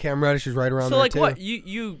that. And Cam Reddish is right around so, there, like, too. what?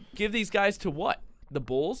 You give these guys to what? The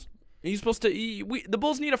Bulls? Are you supposed to the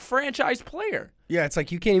Bulls need a franchise player. Yeah, it's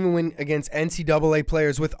like you can't even win against NCAA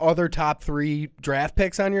players with other top 3 draft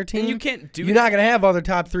picks on your team. And you can't do You're not going to have other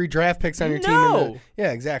top 3 draft picks on your team. No.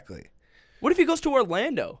 Yeah, exactly. What if he goes to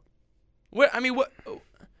Orlando? What?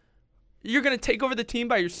 You're going to take over the team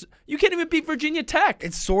by yourself? You can't even beat Virginia Tech.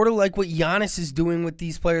 It's sort of like what Giannis is doing with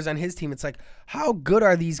these players on his team. It's like, how good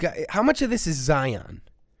are these guys? How much of this is Zion?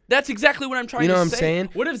 That's exactly what I'm trying to say. You know what I'm saying?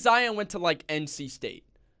 What if Zion went to, like, NC State?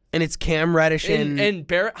 And it's Cam Reddish and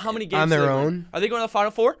Barrett. How many games on their own? Are they going to the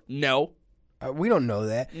Final Four? No. We don't know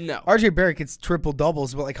that. No. R.J. Barrett gets triple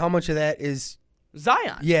doubles, but like how much of that is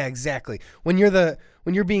Zion? Yeah, exactly. When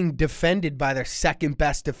you're being defended by their second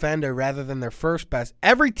best defender rather than their first best,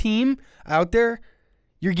 every team out there,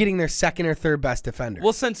 you're getting their second or third best defender.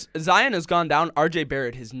 Well, since Zion has gone down, R.J.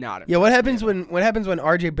 Barrett has not. Yeah, what happens when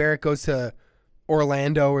R.J. Barrett goes to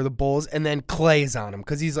Orlando or the Bulls, and then Clay's on him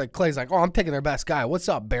because Clay's like, oh, I'm taking their best guy. What's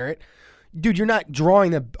up, Barrett? Dude, you're not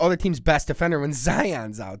drawing the other team's best defender when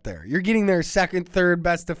Zion's out there. You're getting their second, third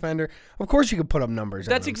best defender. Of course, you could put up numbers.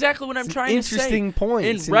 That's exactly what I'm trying to say. Interesting point.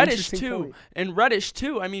 And Reddish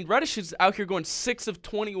too. I mean, Reddish is out here going 6 of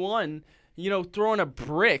 21. Throwing up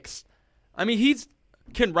bricks. I mean,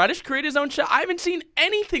 can Reddish create his own shot? I haven't seen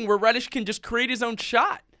anything where Reddish can just create his own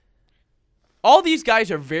shot. All these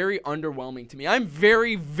guys are very underwhelming to me. I'm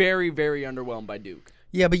very, very, very underwhelmed by Duke.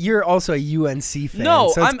 Yeah, but you're also a UNC fan,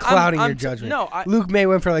 so it's clouding your judgment. Luke May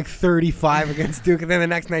went for like 35 against Duke, and then the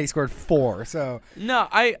next night he scored 4. So no,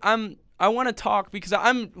 I want to talk because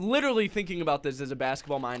I'm literally thinking about this as a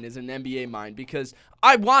basketball mind, as an NBA mind, because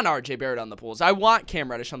I want R.J. Barrett on the Bulls. I want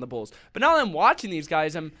Cam Reddish on the Bulls. But now that I'm watching these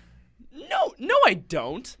guys, no, I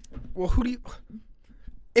don't. Well, who do you?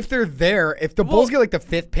 If they're there, if the Bulls get like the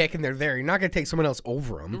 5th pick and they're there, you're not going to take someone else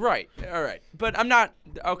over them. Right. All right. But I'm not.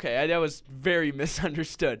 Okay, that was very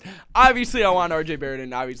misunderstood. Obviously, I want R.J. Barrett,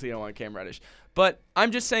 and obviously, I want Cam Reddish. But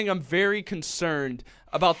I'm just saying I'm very concerned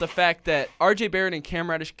about the fact that R.J. Barrett and Cam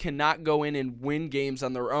Reddish cannot go in and win games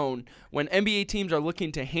on their own when NBA teams are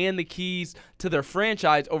looking to hand the keys to their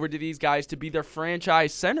franchise over to these guys to be their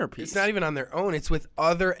franchise centerpiece. It's not even on their own. It's with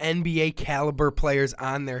other NBA caliber players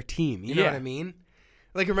on their team. You know what I mean?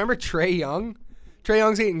 Like, remember Trae Young? Trae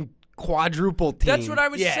Young's getting quadruple team. That's what I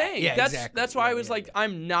was saying. Yeah, exactly. That's why I was like,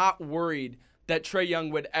 I'm not worried that Trae Young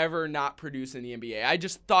would ever not produce in the NBA. I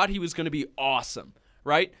just thought he was going to be awesome,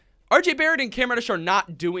 right? R.J. Barrett and Cam Reddish are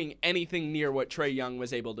not doing anything near what Trae Young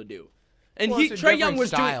was able to do. And Trae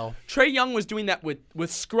Young was doing that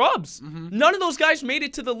with scrubs. Mm-hmm. None of those guys made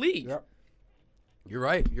it to the league. Yep. You're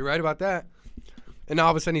right. You're right about that. And all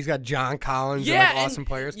of a sudden, he's got John Collins and awesome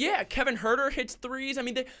players. Yeah, Kevin Huerter hits threes. I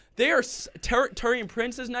mean, they are Taurean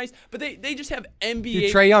Prince is nice, but they just have NBA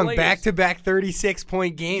Trae Young, players. back-to-back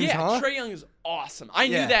 36-point games, huh? Trae Young is awesome. I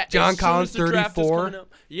knew that. John as Collins, soon as the draft was 34. coming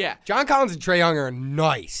up. Yeah. John Collins and Trae Young are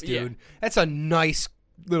nice, dude. Yeah. That's a nice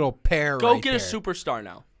little pair Go right get there. a superstar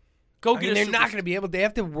now. They're not going to be able. They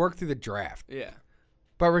have to work through the draft. Yeah.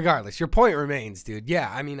 But regardless, your point remains, dude. Yeah,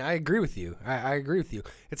 I mean, I agree with you. I agree with you.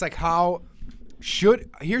 It's like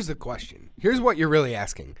here's the question. Here's what you're really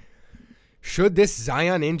asking. Should this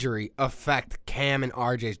Zion injury affect Cam and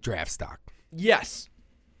RJ's draft stock? Yes.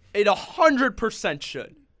 It 100%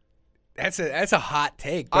 should. That's a hot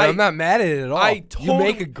take, but I'm not mad at it at all. You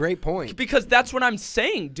make a great point. Because that's what I'm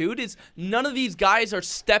saying, dude, is none of these guys are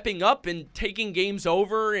stepping up and taking games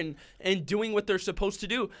over and doing what they're supposed to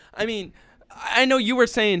do. I mean, I know you were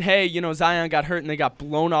saying, hey, Zion got hurt and they got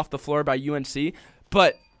blown off the floor by UNC,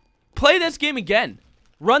 but play this game again.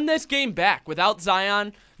 Run this game back. Without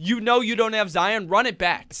Zion, you don't have Zion, run it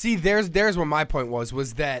back. See, there's what my point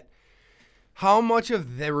was that how much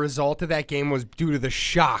of the result of that game was due to the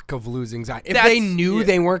shock of losing Zion? If they knew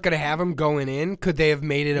they weren't going to have him going in, could they have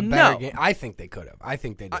made it a better game? I think they could have. I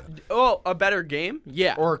think they did. A better game?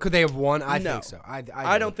 Yeah. Or could they have won? I think so.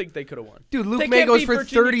 I don't think they could have won. Dude, Luke May goes for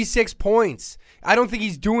 36 points. I don't think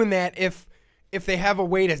he's doing that if they have a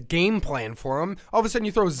way to game plan for him. All of a sudden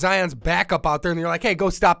you throw Zion's backup out there and you're like, hey, go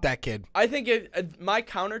stop that kid. I think my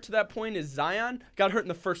counter to that point is Zion got hurt in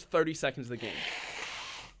the first 30 seconds of the game.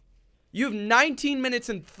 You have 19 minutes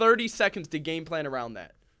and 30 seconds to game plan around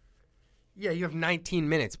that. Yeah, you have 19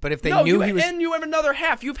 minutes, but if they knew he was... and you have another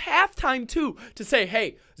half. You have halftime, too, to say,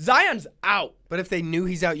 hey, Zion's out. But if they knew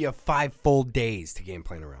he's out, you have 5 full days to game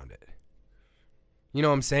plan around it. You know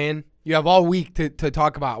what I'm saying? You have all week to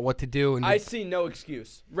talk about what to do. And I see no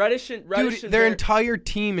excuse. Reddish and their entire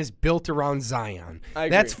team is built around Zion. I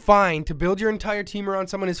agree. That's fine. To build your entire team around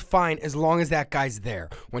someone is fine as long as that guy's there.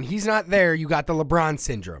 When he's not there, you got the LeBron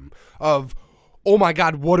syndrome of, oh my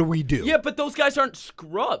God, what do we do? Yeah, but those guys aren't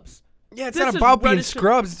scrubs. Yeah, it's not about being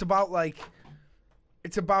scrubs. It's about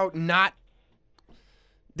not.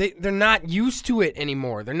 They're not used to it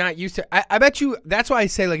anymore. They're not used to. I bet you that's why I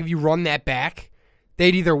say if you run that back,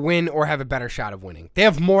 they'd either win or have a better shot of winning. They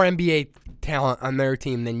have more NBA talent on their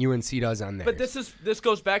team than UNC does on theirs. But this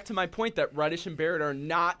goes back to my point that Reddish and Barrett are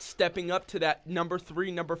not stepping up to that number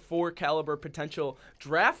 3, number 4 caliber potential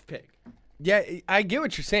draft pick. Yeah, I get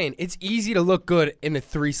what you're saying. It's easy to look good in the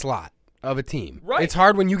 3 slot of a team. Right. It's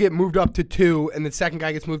hard when you get moved up to 2 and the second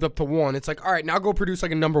guy gets moved up to 1. It's all right, now go produce a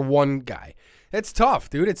number 1 guy. It's tough,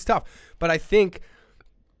 dude. It's tough. But I think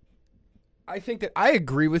that I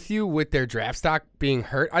agree with you with their draft stock being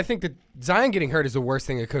hurt. I think that Zion getting hurt is the worst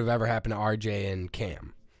thing that could have ever happened to RJ and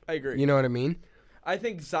Cam. I agree. You know what I mean? I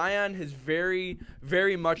think Zion has very,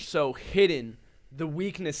 very much so hidden the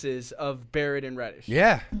weaknesses of Barrett and Reddish.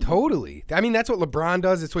 Yeah, totally. I mean, that's what LeBron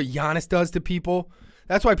does. It's what Giannis does to people.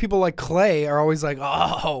 That's why people like Clay are always like,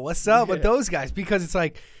 oh, what's up with those guys? Because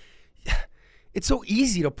it's so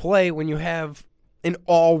easy to play when you have an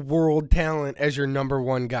all-world talent as your number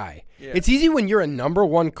 1 guy. Yeah. It's easy when you're a number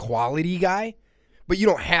 1 quality guy, but you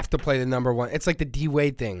don't have to play the number 1. It's like the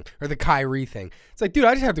D-Wade thing or the Kyrie thing. It's like, dude,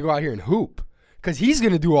 I just have to go out here and hoop because he's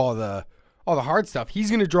going to do all the hard stuff. He's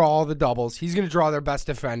going to draw all the doubles. He's going to draw their best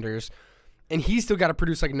defenders, and he's still got to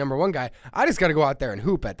produce like a number 1 guy. I just got to go out there and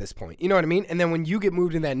hoop at this point. You know what I mean? And then when you get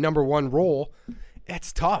moved in that number 1 role,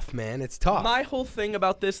 it's tough, man. It's tough. My whole thing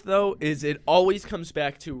about this, though, is it always comes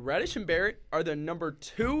back to Reddish and Barrett are the number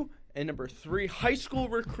 2 and number 3 high school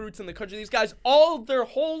recruits in the country. These guys, their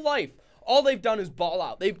whole life, all they've done is ball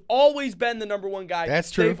out. They've always been the number 1 guy.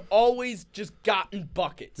 That's true. They've always just gotten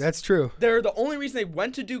buckets. That's true. They're the only reason they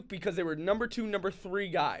went to Duke because they were number 2, number 3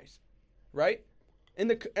 guys, right? In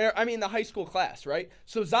the high school class, right?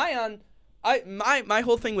 So Zion. My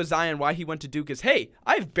whole thing with Zion, why he went to Duke is, hey,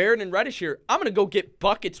 I have Barrett and Reddish here. I'm going to go get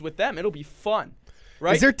buckets with them. It'll be fun,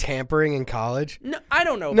 right? Is there tampering in college? No, I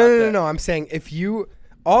don't know about that. No. I'm saying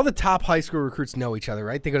all the top high school recruits know each other,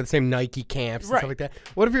 right? They go to the same Nike camps and stuff like that.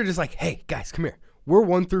 What if you're just like, hey, guys, come here. We're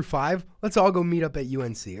 1 through 5. Let's all go meet up at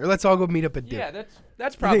UNC, or let's all go meet up at Duke. Yeah,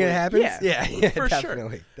 that's probably. You think it happens? Yeah, for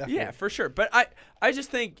definitely, sure. Definitely. Yeah, for sure. But I just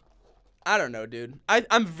think, I don't know, dude.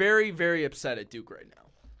 I'm very, very upset at Duke right now.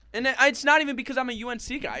 And it's not even because I'm a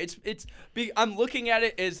UNC guy. I'm looking at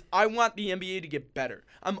it as I want the NBA to get better.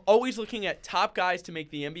 I'm always looking at top guys to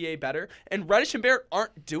make the NBA better, and Reddish and Barrett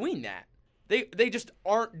aren't doing that. They just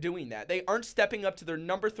aren't doing that. They aren't stepping up to their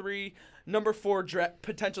number 3, number 4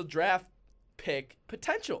 potential draft pick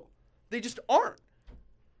potential. They just aren't.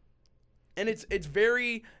 And it's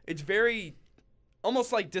very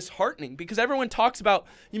almost like disheartening because everyone talks about,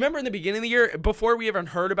 you remember in the beginning of the year, before we even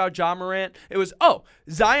heard about Ja Morant, it was,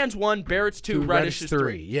 Zion's 1, Barrett's 2, Reddish is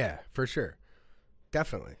 3. Yeah, for sure.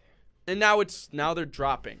 Definitely. And now they're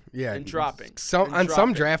dropping. Yeah. And dropping.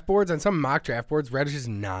 Some draft boards, on some mock draft boards, Reddish is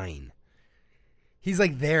 9. He's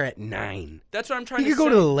there at 9. That's what I'm trying to say. He could go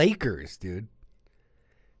to the Lakers, dude.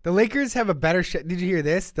 The Lakers have a better shot. Did you hear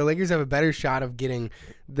this? The Lakers have a better shot of getting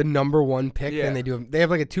the number 1 pick than they do. They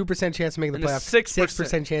have a 2% chance of making the playoffs.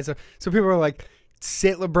 6% chance of. So people are like,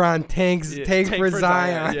 sit LeBron, tank for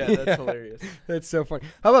Zion. Yeah, that's hilarious. That's so funny.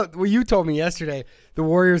 How about what you told me yesterday? The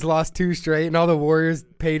Warriors lost 2 straight, and all the Warriors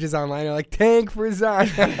pages online are like, tank for Zion.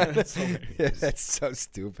 That's hilarious. Yeah, that's so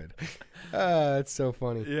stupid. That's so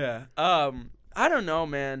funny. Yeah. I don't know,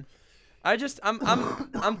 man.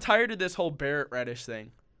 I'm tired of this whole Barrett Reddish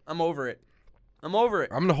thing. I'm over it. I'm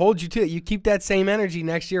gonna hold you to it. You keep that same energy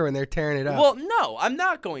next year when they're tearing it up. Well, no, I'm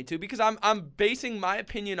not going to because I'm basing my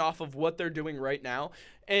opinion off of what they're doing right now.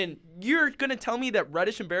 And you're gonna tell me that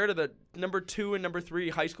Reddish and Barrett are the number 2 and number 3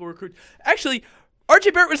 high school recruits. Actually,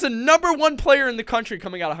 RJ Barrett was the number 1 player in the country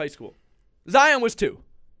coming out of high school. Zion was 2.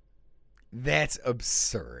 That's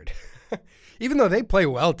absurd. Even though they play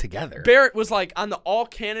well together. Barrett was on the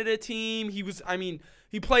All-Canada team. He was,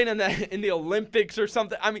 he played in the Olympics or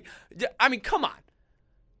something. I mean, come on.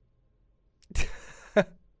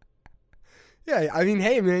 Yeah,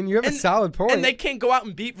 hey, man, you have a solid point. And they can't go out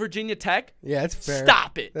and beat Virginia Tech? Yeah, that's fair.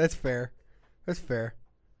 Stop it. That's fair. That's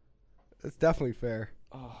definitely fair.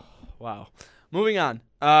 Oh, wow. Moving on.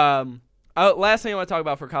 Last thing I want to talk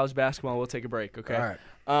about for college basketball, we'll take a break, okay?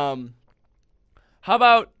 All right. How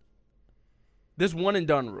about this one and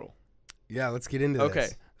done rule? Yeah, let's get into this. Okay,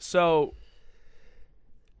 so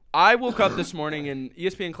I woke up this morning and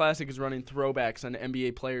ESPN Classic is running throwbacks on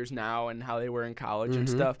NBA players now and how they were in college and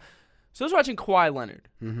stuff. So I was watching Kawhi Leonard,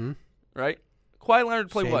 right? Kawhi Leonard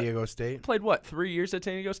played San Diego State. Played what? 3 years at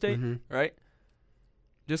San Diego State, right?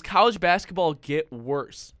 Does college basketball get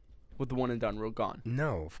worse with the one and done rule gone?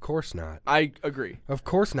 No, of course not. I agree. Of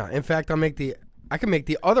course not. In fact, I can make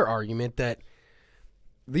the other argument that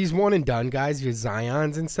these one and done guys, your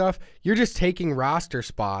Zions and stuff, you're just taking roster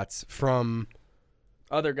spots from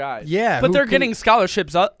other guys. Yeah, but they're getting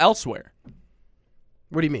scholarships elsewhere.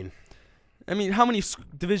 What do you mean? I mean, how many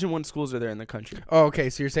Division I schools are there in the country? Oh, okay.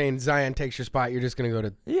 So you're saying Zion takes your spot, you're just going to go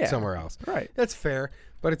to somewhere else. Right. That's fair.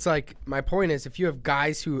 But it's like, my point is, if you have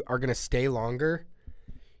guys who are going to stay longer,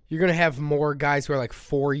 you're going to have more guys who are like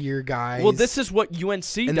 4-year guys. Well, this is what UNC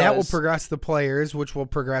does. And that will progress the players, which will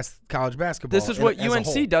progress college basketball. This is what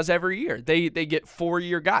UNC does every year. They get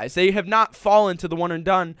 4-year guys. They have not fallen to the one and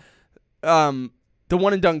done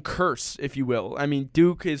curse, if you will. I mean,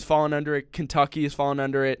 Duke is falling under it. Kentucky is falling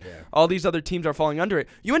under it. Yeah. All these other teams are falling under it.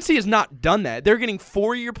 UNC has not done that. They're getting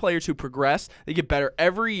 4-year players who progress. They get better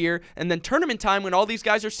every year. And then tournament time, when all these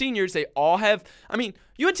guys are seniors, they all have – I mean,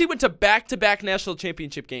 UNC went to back-to-back national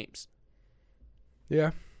championship games.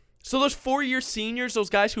 Yeah. So those 4-year seniors,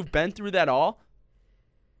 those guys who've been through that all,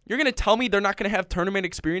 you're going to tell me they're not going to have tournament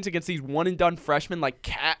experience against these one-and-done freshmen like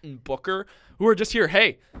Cat and Booker who are just here,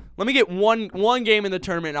 hey, let me get one game in the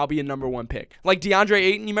tournament and I'll be a number 1 pick. Like DeAndre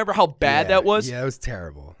Ayton, you remember how bad that was? Yeah, it was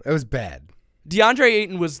terrible. It was bad. DeAndre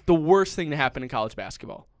Ayton was the worst thing to happen in college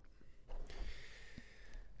basketball.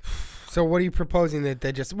 So what are you proposing that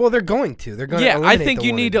they just – well, they're going to. They're going to eliminate I think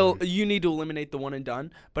you need to eliminate the one and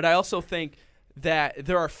done. But I also think that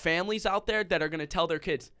there are families out there that are going to tell their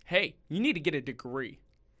kids, hey, you need to get a degree.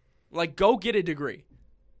 Like, go get a degree.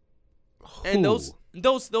 Who? And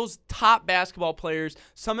those top basketball players,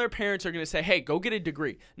 some of their parents are going to say, hey, go get a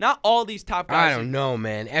degree. Not all these top guys. I don't know,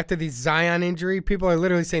 man. After the Zion injury, people are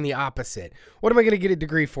literally saying the opposite. What am I going to get a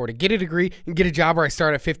degree for? To get a degree and get a job where I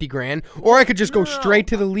start at $50,000? Or I could just go straight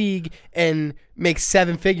to the league and make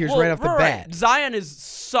 7 figures right off the bat. Zion is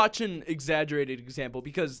such an exaggerated example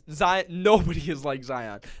because Zion, nobody is like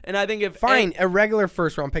Zion. And I think if fine, a regular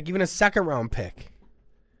first-round pick, even a second-round pick.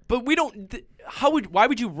 But we don't why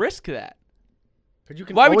would you risk that? Because you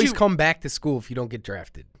can always come back to school if you don't get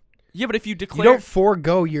drafted. Yeah, but if you declare... You don't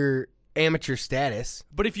forego your amateur status.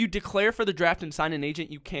 But if you declare for the draft and sign an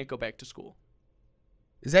agent, you can't go back to school.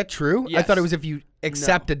 Is that true? Yes. I thought it was if you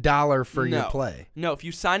accept $1 for your play. No, if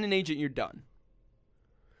you sign an agent, you're done.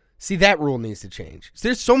 See, that rule needs to change.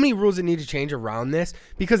 There's so many rules that need to change around this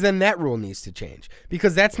because then that rule needs to change.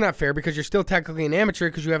 Because that's not fair because you're still technically an amateur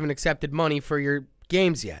because you haven't accepted money for your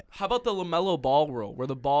games yet. How about the LaMelo Ball rule where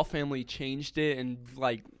the Ball family changed it and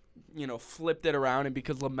flipped it around, and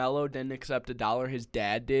because LaMelo didn't accept $1, his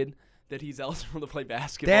dad did, that he's eligible to play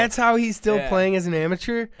basketball. That's how he's still playing as an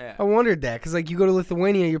amateur? Yeah. I wondered that because you go to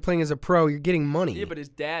Lithuania, you're playing as a pro, you're getting money. Yeah, but his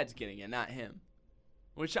dad's getting it, not him.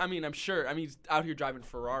 Which, I mean, I'm sure. I mean, he's out here driving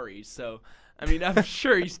Ferraris, so, I mean, I'm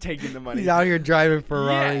sure he's taking the money. He's out here driving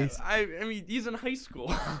Ferraris. Yeah, I mean, he's in high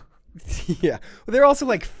school. Yeah. Well, they're also,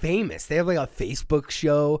 famous. They have, a Facebook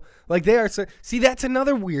show. They are. See, that's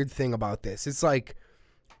another weird thing about this. It's,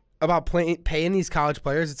 about paying these college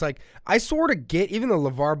players. It's I sort of get, even though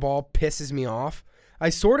LeVar Ball pisses me off, I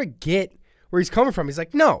sort of get where he's coming from. He's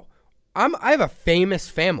like, no, I have a famous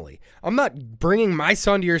family. I'm not bringing my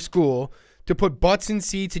son to your school to put butts in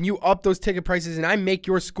seats and you up those ticket prices and I make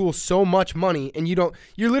your school so much money and you're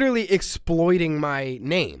literally exploiting my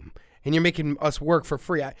name and you're making us work for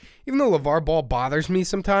free. Even though LeVar Ball bothers me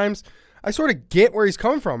sometimes, I sort of get where he's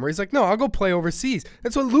coming from, where he's like, no, I'll go play overseas.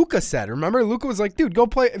 That's what Luka said. Remember? Luka was like, dude, go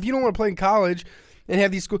play. If you don't want to play in college and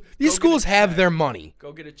have these schools, these schools have their money.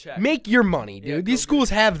 Go get a check. Make your money, dude. Yeah, these schools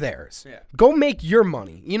have theirs. Yeah. Go make your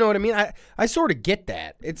money. You know what I mean? I sort of get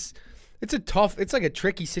that. It's a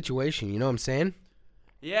tricky situation. You know what I'm saying?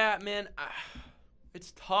 Yeah, man.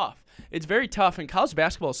 It's tough. It's very tough, and college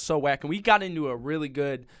basketball is so whack. And we got into a really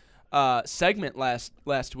good segment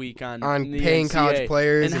last week on paying NCAA college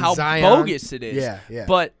players and how Zion. bogus it is. Yeah.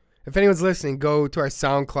 But if anyone's listening, go to our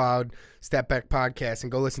SoundCloud Stepback podcast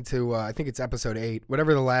and go listen to I think it's episode 8,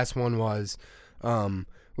 whatever the last one was.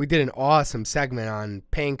 We did an awesome segment on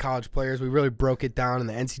paying college players. We really broke it down in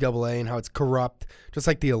the NCAA and how it's corrupt, just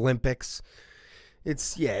like the Olympics.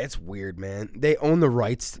 It's weird, man. They own the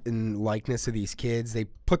rights and likeness of these kids. They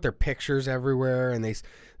put their pictures everywhere, and they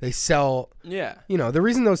sell. Yeah. The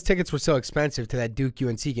reason those tickets were so expensive to that Duke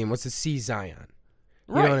UNC game was to see Zion.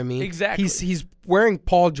 You right, know what I mean? Exactly. He's wearing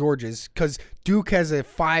Paul George's because Duke has a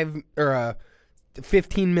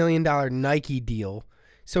 $15 million Nike deal.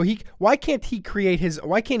 So why can't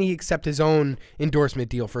he accept his own endorsement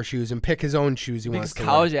deal for shoes and pick his own shoes he wants to Because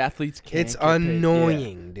college wear? athletes can't. It's get paid.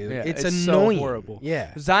 annoying, dude. Yeah, It's annoying. So horrible.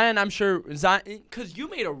 Yeah. Zion, I'm sure because you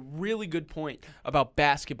made a really good point about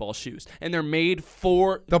basketball shoes, and they're made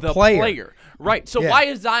for the player. Right. So why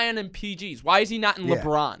is Zion in PGs? Why is he not in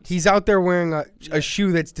LeBron's? He's out there wearing a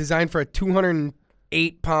shoe that's designed for a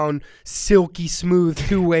 208-pound silky smooth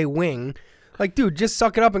two-way wing. Like, dude, just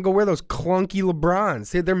suck it up and go wear those clunky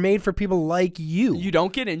LeBrons. They're made for people like you. You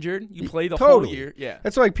don't get injured. You play the whole year. Yeah.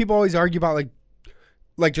 That's why people always argue about,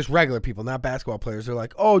 like just regular people, not basketball players. They're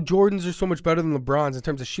like, oh, Jordans are so much better than LeBrons in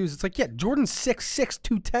terms of shoes. It's like, yeah, Jordan's 6'6",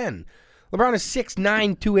 210. LeBron is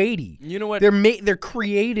 6'9", 280. You know what? They're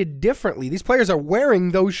created differently. These players are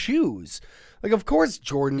wearing those shoes. Like, of course,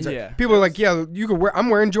 Jordans. People are like, yeah, you could wear.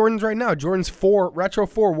 I'm wearing Jordans right now. Jordans 4, Retro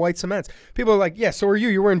 4 white cements. People are like, yeah, so are you.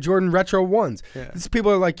 You're wearing Jordan Retro 1s. Yeah.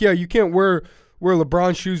 People are like, yeah, you can't wear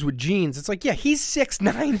LeBron shoes with jeans. It's like, yeah, he's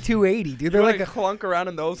 6'9", 280, dude. They're like a clunk around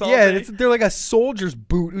in those all day? They're like a soldier's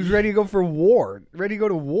boot who's ready to go for war, ready to go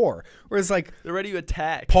to war. Whereas, like, they're ready to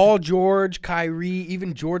attack. Paul George, Kyrie,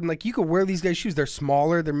 even Jordan, like, you could wear these guys' shoes. They're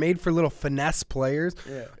smaller. They're made for little finesse players.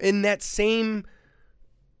 Yeah. In that same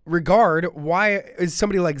regard, why is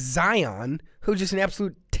somebody like Zion, who's just an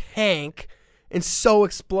absolute tank and so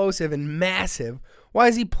explosive and massive, why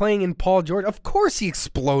is he playing in Paul George? Of course he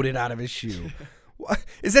exploded out of his shoe.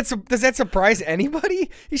 Does that surprise anybody?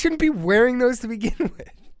 He shouldn't be wearing those to begin with.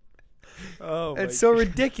 Oh, it's so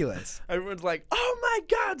ridiculous. Everyone's like, oh my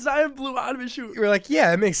God, Zion blew out of his shoe. You're like,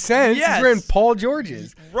 yeah, it makes sense. Yes. He's wearing Paul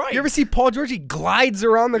George's. Right. You ever see Paul George? He glides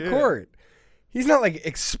around the court. He's not like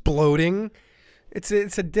exploding. It's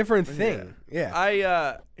a different thing. Yeah.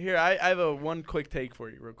 I have a one quick take for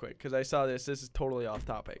you real quick because I saw this. This is totally off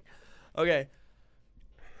topic. Okay.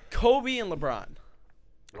 Kobe and LeBron.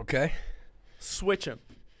 Okay. Switch them.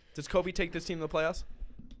 Does Kobe take this team to the playoffs?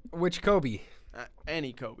 Which Kobe?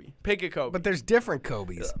 Any Kobe. Pick a Kobe. But there's different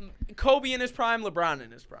Kobes. Kobe in his prime, LeBron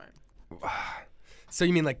in his prime. So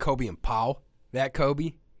you mean like Kobe and Pau? That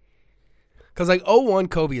Kobe? Because, like, 01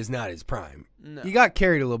 Kobe is not his prime. No. He got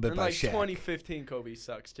carried a little bit and by like Shaq. 2015 Kobe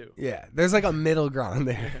sucks, too. Yeah, there's, like, a middle ground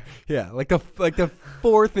there. Yeah, like the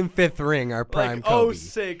fourth and fifth ring are prime like Kobe.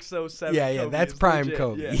 06, 07 Yeah, Kobe that's prime legit.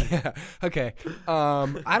 Kobe. Yeah. Okay.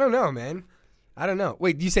 I don't know, man. I don't know.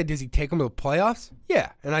 Wait, you said does he take him to the playoffs?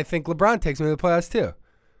 Yeah, and I think LeBron takes him to the playoffs, too.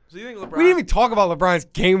 So you think LeBron... We didn't even talk about LeBron's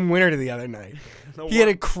game winner the other night. He had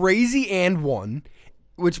a crazy and one,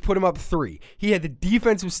 which put him up 3. He had the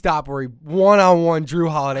defensive stop where he one-on-one Drew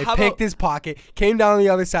Holiday, picked his pocket, came down the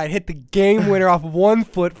other side, hit the game winner off of 1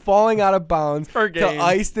 foot, falling out of bounds to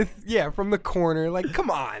ice from the corner. Like,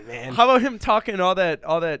 come on, man. How about him talking all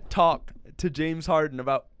that talk to James Harden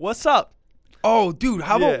about what's up? Oh, dude,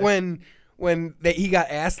 how about when he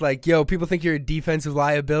got asked, like, yo, people think you're a defensive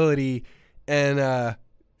liability and they're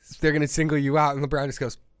going to single you out, and LeBron just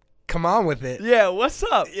goes, come on with it. Yeah, what's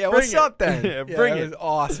up? Yeah, what's up then? Yeah, bring it. It was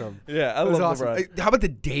awesome. Yeah, I love awesome. LeBron. How about the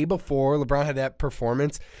day before LeBron had that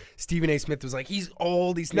performance? Stephen A. Smith was like, he's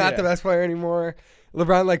old. He's not the best player anymore.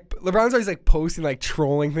 LeBron's always like posting like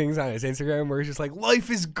trolling things on his Instagram where he's just like, life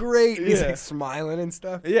is great. And he's like smiling and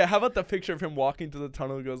stuff. Yeah, how about the picture of him walking to the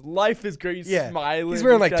tunnel and goes, life is great. He's smiling. He's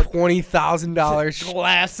wearing like $20,000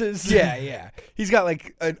 glasses. Yeah. He's got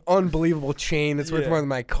like an unbelievable chain that's worth more than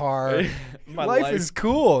my car. My life is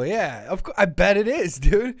cool. Yeah, of course. I bet it is,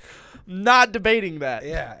 dude. Not debating that.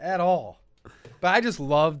 Yeah, at all. But I just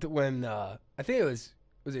loved when I think it was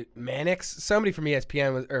it Mannix? Somebody from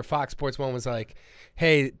ESPN or Fox Sports 1 was like,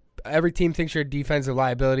 hey, every team thinks you're a defensive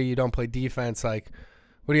liability. You don't play defense. Like,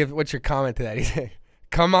 what's your comment to that? He said,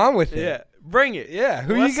 come on with it. Yeah, bring it. Yeah,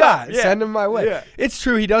 who you got? Send him my way. Yeah. It's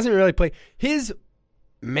true. He doesn't really play. His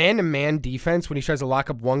man-to-man defense when he tries to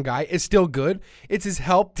lock up one guy is still good. It's his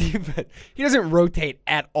help defense. He doesn't rotate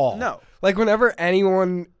at all. No. Like, whenever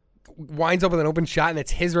anyone winds up with an open shot and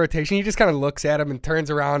it's his rotation, he just kind of looks at him and turns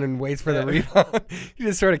around and waits for the rebound. He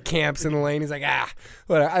just sort of camps in the lane. He's like,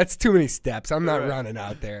 whatever. It's too many steps. I'm not running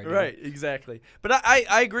out there. Dude. Right, exactly. But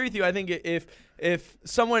I agree with you. I think if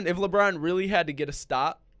LeBron really had to get a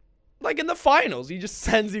stop, like in the finals, he just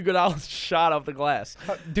sends Iguodala's shot off the glass.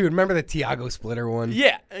 Dude, remember the Tiago Splitter one?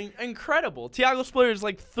 Yeah, incredible. Tiago Splitter's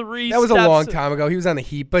like 3 That was a long time ago. He was on the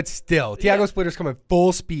Heat, but still. Tiago Splitter's coming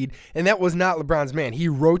full speed, and that was not LeBron's man. He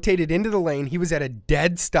rotated into the lane. He was at a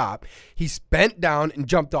dead stop. He bent down and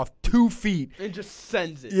jumped off 2 feet. And just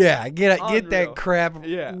sends it. Yeah, get that crap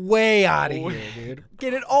way out of here, dude.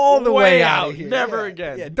 Get it all the way out of here. Never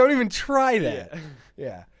again. Yeah, don't even try that.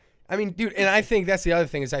 Yeah. I mean, dude, and I think that's the other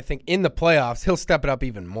thing is I think in the playoffs, he'll step it up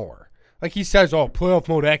even more. Like he says, playoff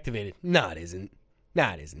mode activated. No, it isn't.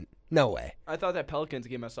 Nah, it isn't. No way. I thought that Pelicans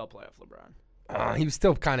game I saw playoff LeBron. He was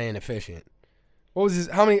still kind of inefficient. What was his?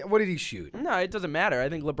 What did he shoot? No, it doesn't matter. I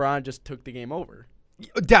think LeBron just took the game over.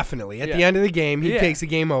 Definitely. At the end of the game, he Yeah. takes the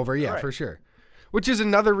game over. Yeah, Right. for sure. Which is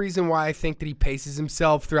another reason why I think that he paces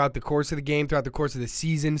himself throughout the course of the game, throughout the course of the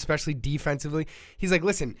season, especially defensively. He's like,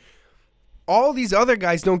 listen, all these other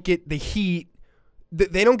guys don't get the heat.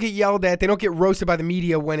 They don't get yelled at. They don't get roasted by the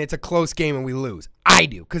media when it's a close game and we lose. I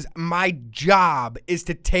do, because my job is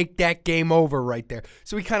to take that game over right there.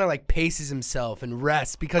 So he kind of like paces himself and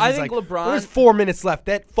rests because he's like, LeBron, well, there's 4 minutes left.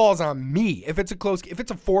 That falls on me. If it's a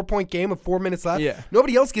 4-point game with 4 minutes left,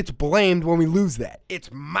 nobody else gets blamed when we lose that. It's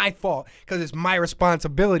my fault because it's my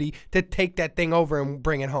responsibility to take that thing over and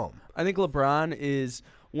bring it home. I think LeBron is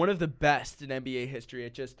one of the best in NBA history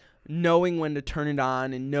at just knowing when to turn it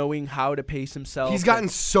on and knowing how to pace himself. He's gotten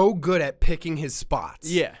so good at picking his spots.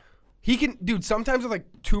 Yeah. He can, dude, sometimes with like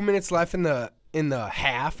 2 minutes left in the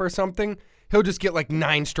half or something, he'll just get like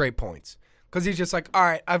 9 straight points. Because he's just like, all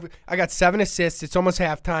right, I got 7 assists. It's almost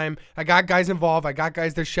halftime. I got guys involved. I got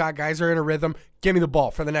guys, their shot. Guys are in a rhythm. Give me the ball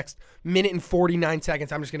for the next minute and 49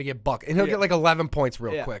 seconds. I'm just going to get bucket. And he'll get like 11 points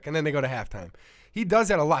real quick. And then they go to halftime. He does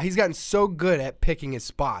that a lot. He's gotten so good at picking his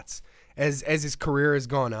spots as his career has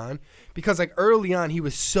gone on. Because like early on, he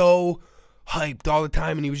was so hyped all the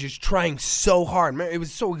time and he was just trying so hard. Man, it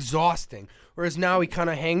was so exhausting. Whereas now he kind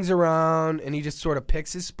of hangs around and he just sort of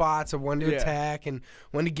picks his spots of when to attack and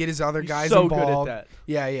when to get his other guys involved. He's so good at that.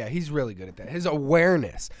 Yeah, he's really good at that. His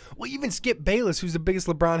awareness. Well, even Skip Bayless, who's the biggest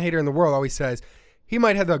LeBron hater in the world, always says he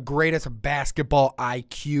might have the greatest basketball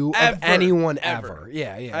IQ of anyone ever.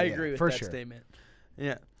 Yeah, I agree with for that sure. statement.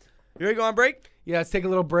 Yeah. You ready to go on break? Yeah, let's take a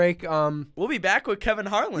little break. We'll be back with Kevin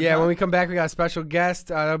Harlan. Yeah, when we come back, we got a special guest.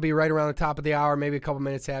 That'll be right around the top of the hour, maybe a couple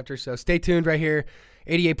minutes after. So stay tuned right here,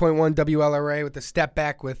 88.1 WLRA with the Step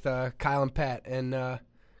Back with Kyle and Pat. And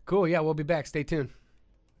cool, yeah, we'll be back. Stay tuned.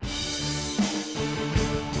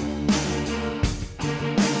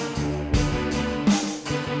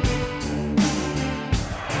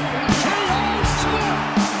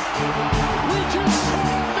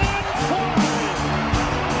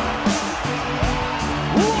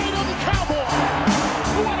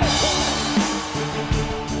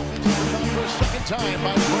 Time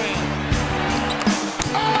by Grant.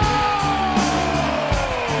 Oh!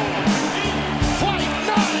 Flight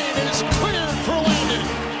 9 is cleared for landing.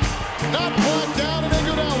 Not one down and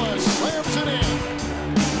Iguodala slams it in.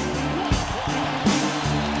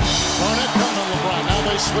 Garnett coming, LeBron. Now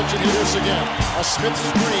they switch and do this again. A Smith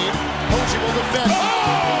screen. Posey will defend.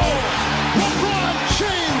 Oh! LeBron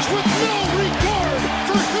James with no regard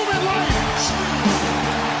for human life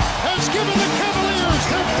has given the Cavaliers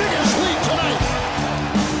their biggest lead tonight.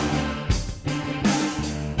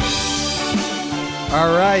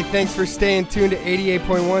 All right, thanks for staying tuned to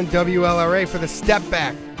 88.1 WLRA for the Step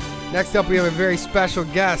Back. Next up, we have a very special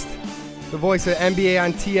guest, the voice of NBA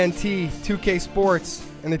on TNT, 2K Sports,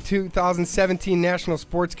 and the 2017 National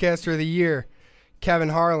Sportscaster of the Year, Kevin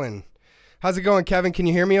Harlan. How's it going, Kevin? Can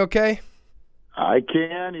you hear me okay? I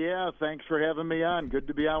can, yeah. Thanks for having me on. Good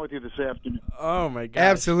to be on with you this afternoon. Oh, my God.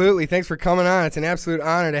 Absolutely. Thanks for coming on. It's an absolute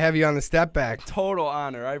honor to have you on the Step Back. Total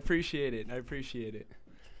honor. I appreciate it.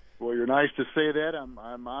 Well, you're nice to say that.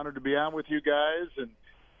 I'm honored to be on with you guys, and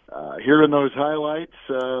hearing those highlights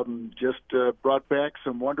just brought back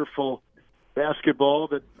some wonderful basketball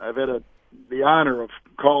that I've had the honor of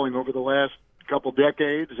calling over the last couple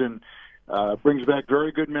decades, and brings back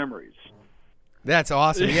very good memories. That's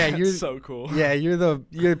awesome. Yeah, you're so cool. Yeah,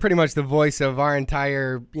 you're pretty much the voice of our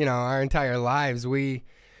entire lives.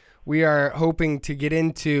 We are hoping to get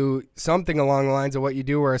into something along the lines of what you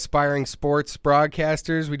do. We're aspiring sports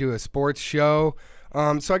broadcasters. We do a sports show.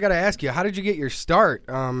 So I got to ask you, how did you get your start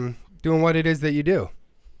doing what it is that you do?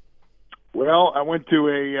 Well, I went to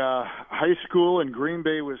a high school in Green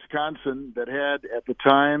Bay, Wisconsin that had, at the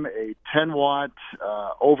time, a 10-watt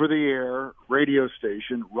over-the-air radio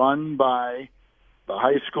station run by the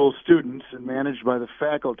high school students and managed by the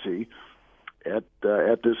faculty at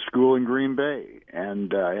this school in Green Bay.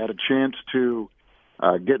 And I had a chance to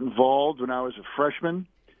get involved when I was a freshman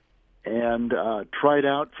and tried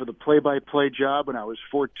out for the play-by-play job when I was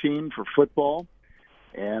 14 for football,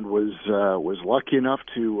 and was lucky enough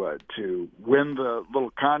to win the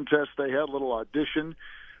little contest they had, a little audition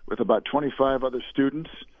with about 25 other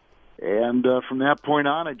students. And from that point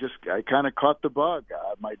on, I kind of caught the bug.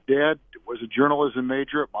 My dad was a journalism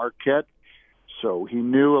major at Marquette, so he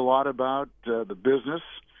knew a lot about the business,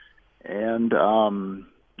 and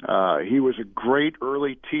he was a great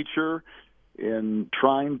early teacher in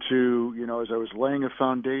trying to, as I was laying a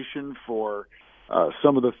foundation for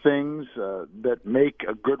some of the things that make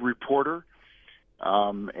a good reporter,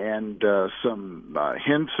 and some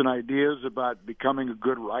hints and ideas about becoming a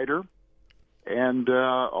good writer. And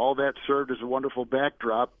all that served as a wonderful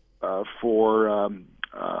backdrop for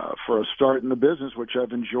a start in the business, which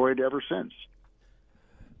I've enjoyed ever since.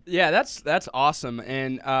 Yeah, that's awesome.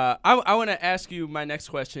 And I want to ask you, my next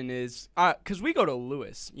question is, because we go to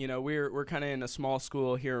Lewis, we're kind of in a small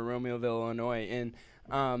school here in Romeoville, Illinois, and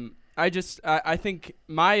I think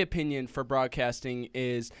my opinion for broadcasting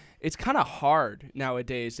is it's kind of hard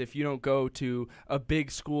nowadays if you don't go to a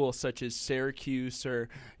big school such as Syracuse or,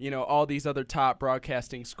 all these other top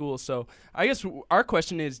broadcasting schools. So I guess our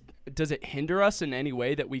question is, does it hinder us in any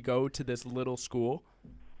way that we go to this little school?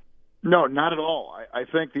 No, not at all. I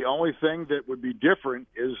think the only thing that would be different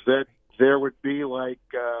is that there would be like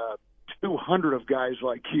 200 of guys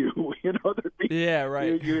like you. There'd be, yeah,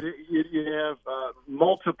 right. You'd have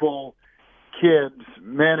multiple kids,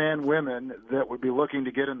 men and women, that would be looking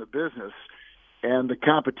to get in the business, and the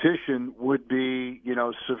competition would be,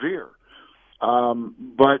 severe.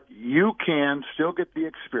 But you can still get the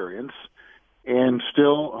experience and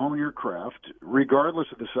still hone your craft, regardless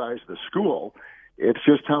of the size of the school. It's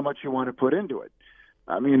just how much you want to put into it.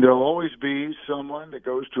 I mean, there'll always be someone that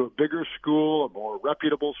goes to a bigger school, a more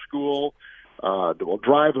reputable school, that will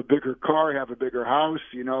drive a bigger car, have a bigger house,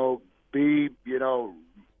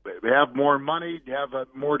 have more money, have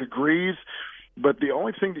more degrees. But the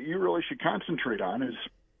only thing that you really should concentrate on is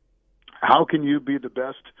how can you be the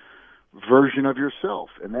best version of yourself?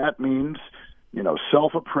 And that means,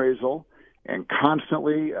 self-appraisal and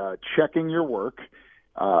constantly checking your work,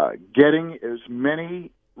 getting as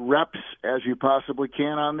many reps as you possibly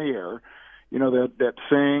can on the air. That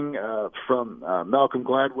saying from Malcolm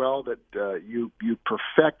Gladwell that you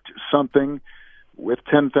perfect something with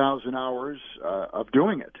 10,000 hours of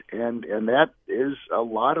doing it. And that is a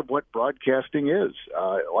lot of what broadcasting is.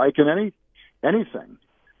 Like in anything,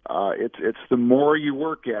 it's the more you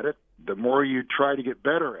work at it, the more you try to get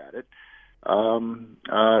better at it, and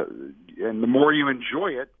the more you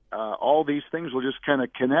enjoy it, all these things will just kind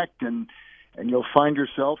of connect, and you'll find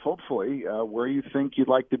yourself, hopefully, where you think you'd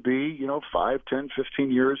like to be, 5, 10,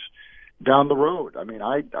 15 years down the road. I mean,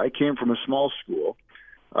 I came from a small school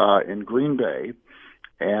in Green Bay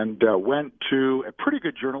and went to a pretty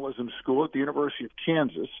good journalism school at the University of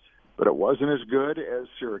Kansas, but it wasn't as good as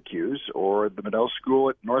Syracuse or the Medill School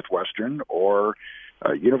at Northwestern or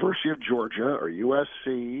University of Georgia or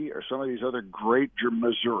USC or some of these other great,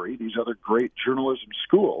 Missouri, these other great journalism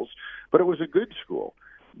schools, but it was a good school.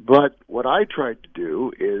 But what I tried to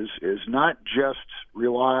do is not just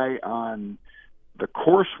rely on the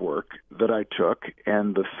coursework that I took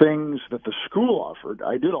and the things that the school offered.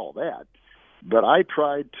 I did all that, but I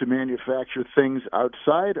tried to manufacture things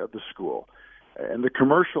outside of the school and the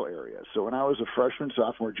commercial area. So when I was a freshman,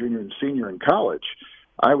 sophomore, junior, and senior in college,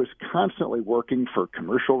 I was constantly working for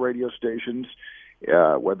commercial radio stations,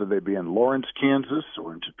 whether they be in Lawrence, Kansas,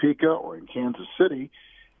 or in Topeka, or in Kansas City,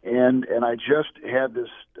 and I just had this,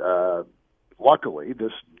 luckily,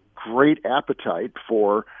 this great appetite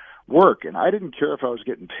for work, and I didn't care if I was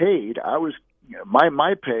getting paid. I was,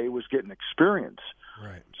 my pay was getting experience.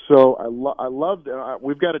 Right. So I loved.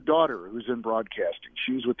 We've got a daughter who's in broadcasting.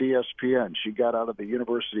 She's with ESPN. She got out of the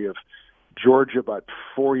University of Georgia about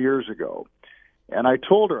 4 years ago. And I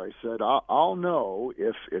told her, I said, I'll know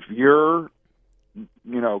if you're,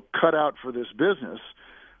 cut out for this business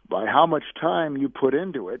by how much time you put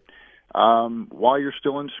into it while you're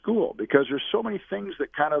still in school, because there's so many things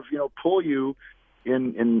that kind of, pull you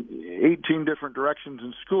in 18 different directions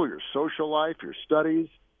in school, your social life, your studies,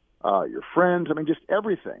 your friends, I mean, just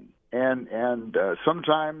everything. And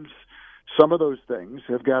sometimes some of those things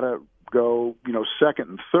have got to go, second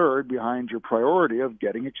and third behind your priority of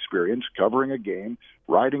getting experience, covering a game,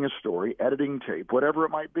 writing a story, editing tape, whatever it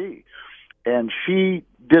might be. And she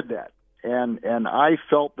did that. And I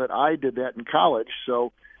felt that I did that in college.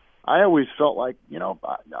 So I always felt like,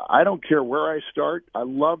 I don't care where I start. I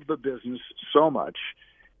love the business so much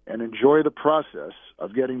and enjoy the process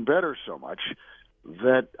of getting better so much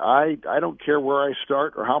that I don't care where I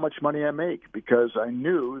start or how much money I make, because I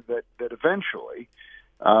knew that eventually,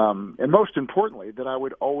 and most importantly, that I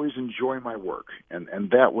would always enjoy my work. And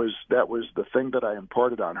that was the thing that I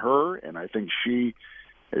imparted on her, and I think she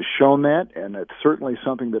has shown that, and it's certainly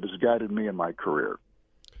something that has guided me in my career.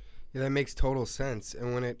 Yeah, that makes total sense.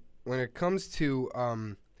 And when it comes to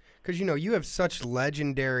because you have such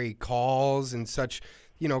legendary calls and such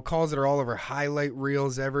calls that are all over highlight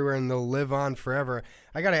reels everywhere, and they'll live on forever.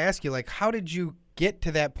 I got to ask you, how did you get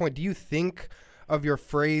to that point? Do you think of your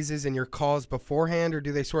phrases and your calls beforehand, or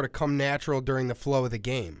do they sort of come natural during the flow of the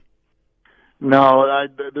game? No,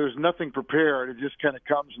 there's nothing prepared. It just kind of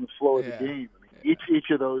comes in the flow of the Yeah. game. I mean, each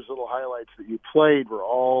of those little highlights that you played were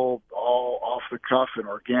all off the cuff and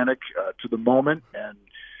organic to the moment. And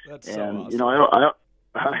That's so awesome. you know,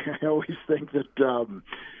 I always think that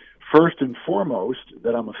first and foremost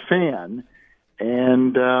that I'm a fan,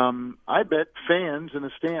 and I bet fans in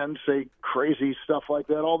the stands say crazy stuff like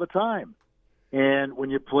that all the time. And when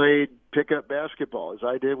you played pickup basketball, as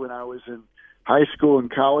I did when I was in high school and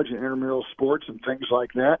college and intramural sports and things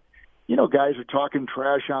like that, you know, guys are talking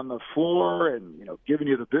trash on the floor and, you know, giving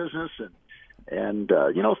you the business and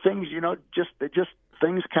you know, things, you know, just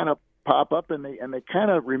things kind of pop up and they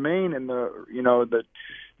kind of remain in the, you know, the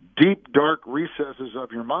deep, dark recesses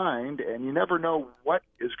of your mind, and you never know what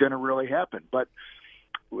is going to really happen. But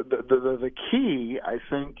the key, I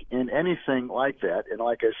think, in anything like that, and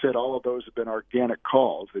like I said, all of those have been organic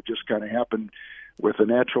calls that just kind of happen with a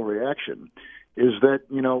natural reaction, is that,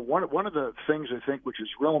 you know, one of the things I think which is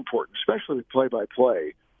real important, especially with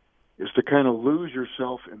play-by-play, is to kind of lose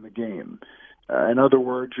yourself in the game. In other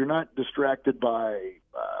words, you're not distracted by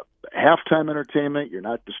halftime entertainment. You're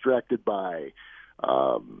not distracted by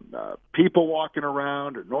people walking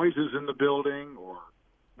around or noises in the building or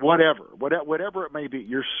whatever it may be.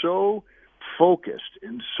 You're so focused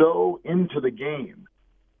and so into the game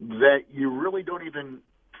that you really don't even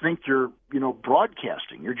think you're, you know,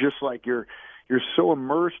 broadcasting. You're just like you're so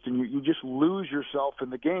immersed and you just lose yourself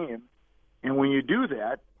in the game. And when you do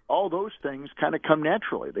that, all those things kind of come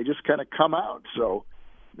naturally. They just kind of come out. So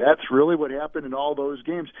that's really what happened in all those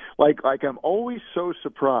games. Like I'm always so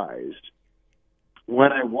surprised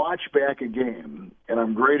when I watch back a game and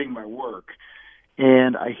I'm grading my work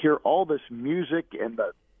and I hear all this music and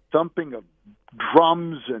the thumping of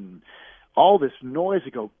drums and all this noise. I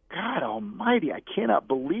go, God almighty, I cannot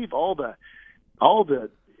believe all the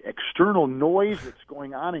external noise that's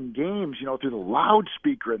going on in games, you know, through the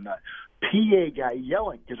loudspeaker and the PA guy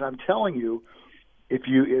yelling. Because I'm telling you, if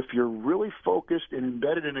you're really focused and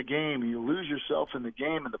embedded in a game, and you lose yourself in the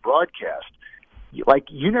game and the broadcast,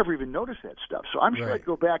 you never even notice that stuff. So I'm sure I'd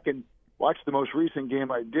go back and watch the most recent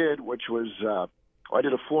game I did, which was I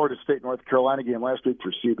did a Florida State North Carolina game last week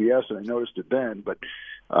for CBS, and I noticed it then. But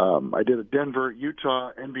I did a Denver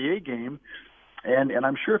Utah NBA game, and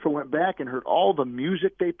I'm sure if I went back and heard all the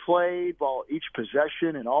music they played, while each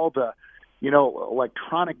possession, and all the, you know,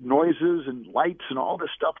 electronic noises and lights and all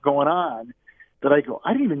this stuff going on, that I go,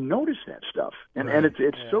 I didn't even notice that stuff. And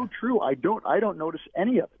it's so true. I don't notice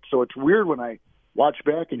any of it. So it's weird when I watch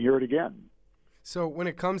back and hear it again. So when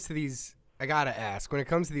it comes to these, I gotta ask, when it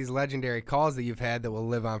comes to these legendary calls that you've had that will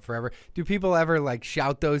live on forever, do people ever like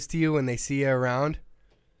shout those to you when they see you around?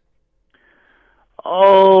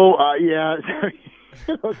 Oh, yeah.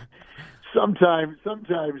 Sometimes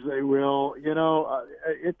they will. You know,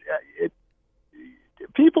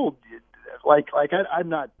 people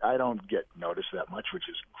I don't get noticed that much, which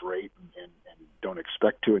is great, and don't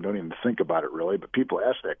expect to, and don't even think about it really. But people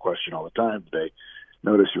ask that question all the time. They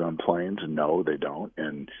notice you on planes, and no, they don't.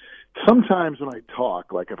 And sometimes when I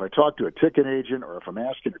talk, like if I talk to a ticket agent, or if I'm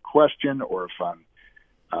asking a question, or if I'm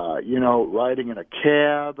riding in a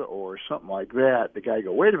cab or something like that, the guy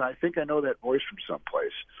go, wait a minute, I think I know that voice from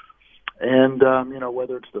someplace. And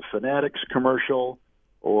whether it's the Fanatics commercial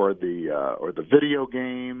or the video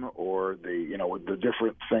game or the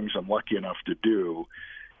different things I'm lucky enough to do,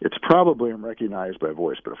 it's probably I'm recognized by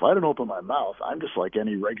voice. But if I don't open my mouth, I'm just like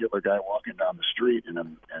any regular guy walking down the street, and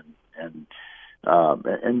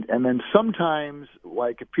then sometimes,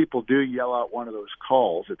 like, if people do yell out one of those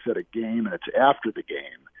calls, it's at a game and it's after the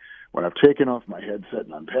game when I've taken off my headset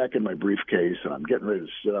and I'm packing my briefcase and I'm getting ready to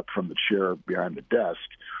sit up from the chair behind the desk.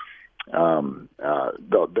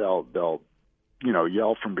 They'll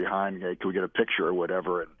yell from behind, hey, can we get a picture or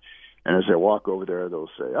whatever? And as I walk over there, they'll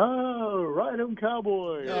say, oh, right on,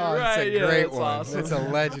 Cowboy. Oh, Right, that's a great one. awesome. That's a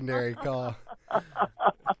legendary call.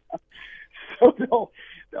 So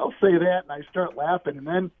they'll say that, and I start laughing. And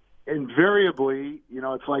then invariably,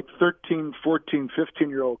 it's like 13, 14,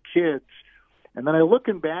 15-year-old kids. And then I look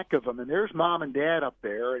in back of them, and there's mom and dad up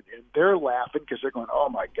there, and they're laughing because they're going, oh,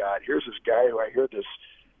 my God, here's this guy who I hear this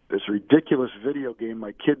ridiculous video game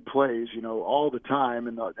my kid plays, all the time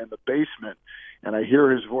in the basement, and I hear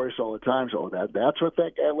his voice all the time. So that's what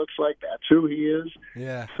that guy looks like. That's who he is.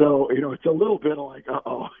 Yeah. So it's a little bit like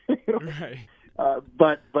uh-oh. Right.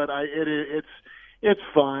 But it's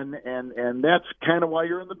fun, and that's kind of why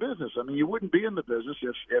you're in the business. I mean, you wouldn't be in the business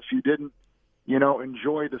if you didn't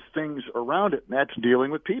enjoy the things around it, and that's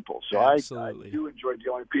dealing with people. So I do enjoy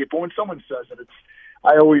dealing with people. When someone says it,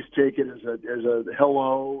 I always take it as a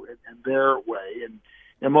hello in their way, and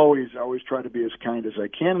I'm always try to be as kind as I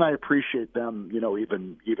can. And I appreciate them,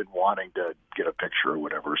 even wanting to get a picture or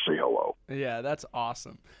whatever, say hello. Yeah, that's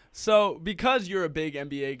awesome. So because you're a big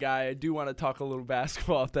NBA guy, I do want to talk a little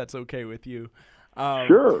basketball if that's okay with you.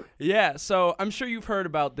 Sure. Yeah, so I'm sure you've heard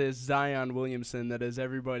about this Zion Williamson that is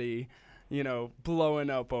everybody, blowing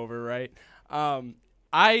up over, right?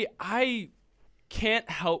 I can't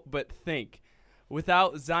help but think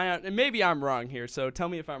without Zion, and maybe I'm wrong here, so tell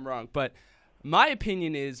me if I'm wrong, but my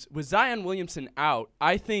opinion is with Zion Williamson out,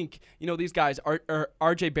 I think, these guys,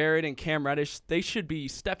 R.J. Barrett and Cam Reddish, they should be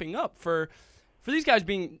stepping up for these guys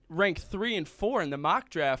being ranked 3 and 4 in the mock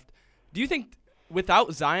draft. Do you think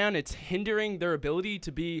without Zion, it's hindering their ability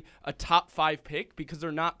to be a top 5 pick because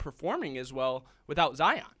they're not performing as well without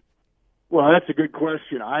Zion? Well, that's a good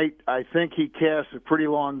question. I think he casts a pretty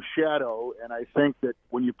long shadow, and I think that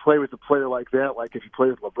when you play with a player like that, like if you play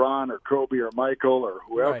with LeBron or Kobe or Michael or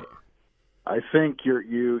whoever, Right. I think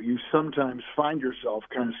you sometimes find yourself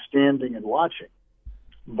kind of standing and watching.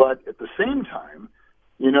 But at the same time,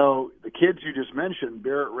 the kids you just mentioned,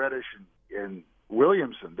 Barrett, Reddish, and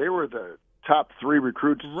Williamson, they were the top 3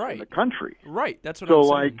 recruits in the country. Right, that's what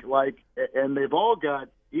I'm saying. So, and they've all got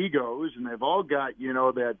egos, and they've all got,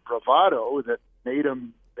 that bravado that made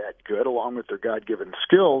them that good, along with their God-given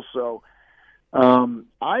skills. So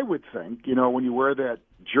I would think, when you wear that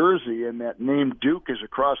jersey and that name Duke is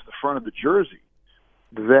across the front of the jersey,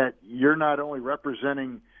 that you're not only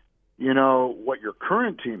representing, what your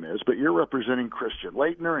current team is, but you're representing Christian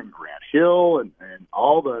Laettner and Grant Hill and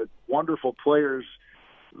all the wonderful players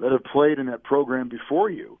that have played in that program before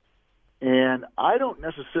you. And I don't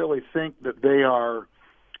necessarily think that they are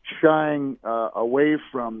shying away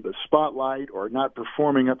from the spotlight or not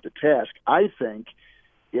performing up to task. I think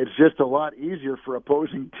it's just a lot easier for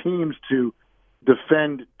opposing teams to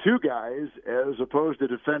defend 2 guys as opposed to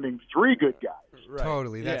defending 3 good guys. Right.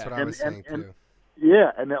 Totally, that's what I was saying too.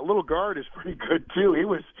 Yeah, and that little guard is pretty good too. He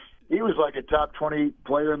was like a top 20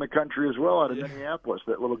 player in the country as well out of Minneapolis.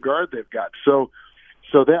 That little guard they've got. So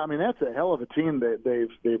that's a hell of a team that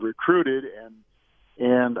they've recruited.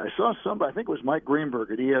 And I saw I think it was Mike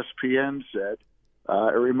Greenberg at ESPN said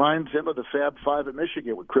it reminds him of the Fab Five at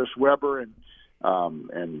Michigan with Chris Webber and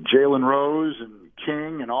Jalen Rose and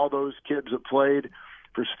King and all those kids that played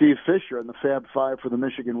for Steve Fisher and the Fab Five for the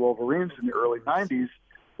Michigan Wolverines in the early 90s.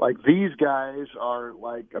 Like, these guys are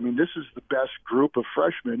this is the best group of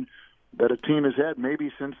freshmen that a team has had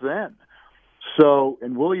maybe since then. So,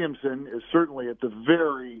 and Williamson is certainly at the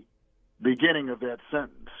very beginning of that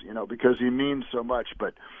sentence, because he means so much.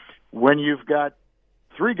 But when you've got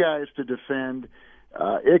 3 guys to defend,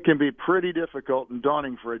 it can be pretty difficult and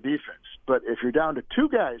daunting for a defense. But if you're down to 2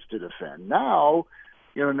 guys to defend, now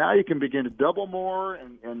you can begin to double more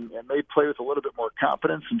and they play with a little bit more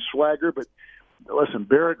confidence and swagger. But listen,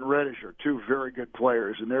 Barrett and Reddish are 2 very good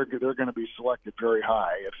players, and they're going to be selected very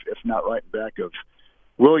high, if not right in back of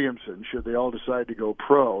Williamson, should they all decide to go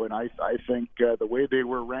pro. And I think the way they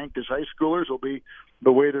were ranked as high schoolers will be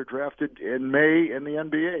the way they're drafted in May in the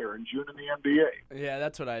NBA or in June in the NBA. Yeah,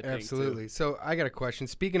 that's what I think. Absolutely. Too. So I got a question.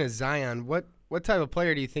 Speaking of Zion, what type of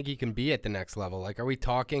player do you think he can be at the next level? Like, are we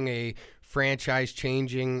talking a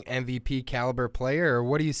franchise-changing MVP caliber player, or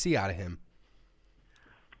what do you see out of him?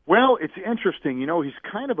 Well, it's interesting.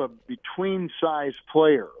 He's kind of a between-size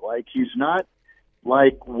player. Like, he's not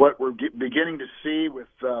like what we're beginning to see with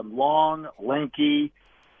long, lanky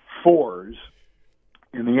 4s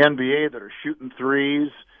in the NBA that are shooting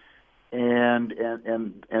 3s and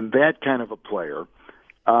that kind of a player.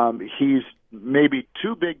 He's maybe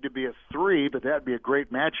too big to be a 3, but that'd be a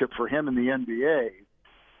great matchup for him in the NBA.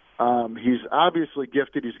 He's obviously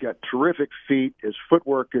gifted. He's got terrific feet. His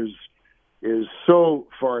footwork is so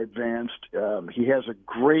far advanced. He has a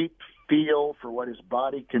great feel for what his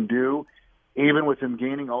body can do, even with him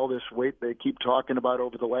gaining all this weight they keep talking about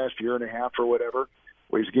over the last year and a half or whatever,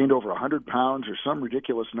 where he's gained over 100 pounds or some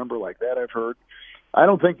ridiculous number like that I've heard. I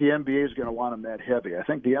don't think the NBA is going to want him that heavy. I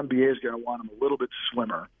think the NBA is going to want him a little bit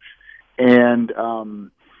slimmer. And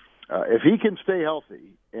if he can stay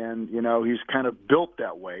healthy, and, he's kind of built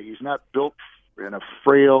that way. He's not built in a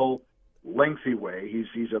frail, lengthy way.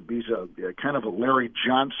 He's a kind of a Larry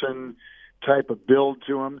Johnson type of build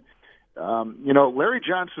to him. Larry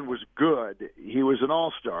Johnson was good. He was an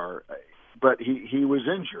all-star, but he was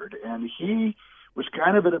injured, and he was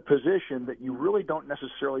kind of in a position that you really don't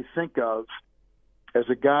necessarily think of as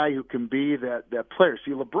a guy who can be that player.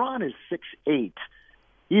 See, LeBron is 6'8".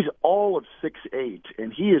 He's all of 6'8",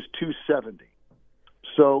 and he is 270.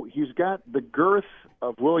 So he's got the girth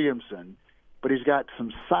of Williamson, but he's got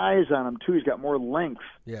some size on him too. He's got more length.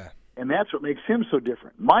 Yeah. And that's what makes him so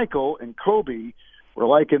different. Michael and Kobe were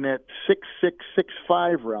like in that 6'6",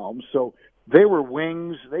 6'5" realm, so they were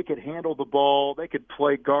wings. They could handle the ball. They could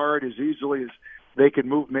play guard as easily as they could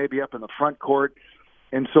move maybe up in the front court.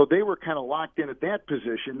 And so they were kind of locked in at that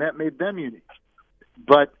position. That made them unique.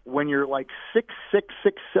 But when you're like 6'6",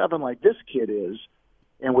 6'7", like this kid is,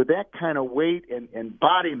 and with that kind of weight and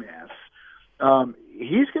body mass,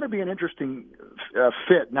 he's going to be an interesting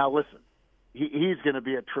fit. Now, listen, he's going to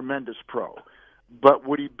be a tremendous pro. But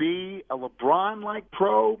would he be a LeBron-like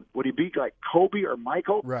pro? Would he be like Kobe or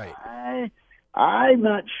Michael? Right. I'm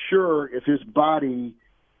not sure if his body,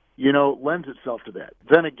 lends itself to that.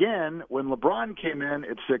 Then again, when LeBron came in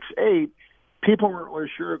at 6'8", people weren't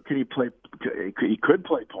really sure could he play. He could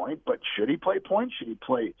play point, but should he play point? Should he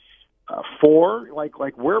play 4?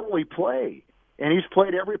 Like where will he play? And he's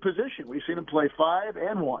played every position. We've seen him play 5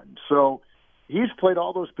 and 1, so he's played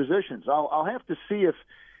all those positions. I'll have to see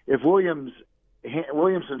if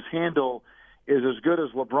Williamson's handle is as good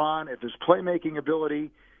as LeBron, if his playmaking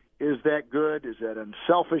ability is that good, is that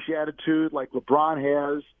unselfish attitude like LeBron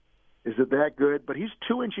has, is it that good? But he's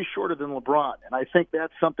 2 inches shorter than LeBron, and I think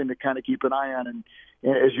that's something to kind of keep an eye on and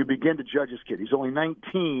as you begin to judge this kid. He's only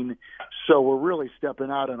 19, so we're really stepping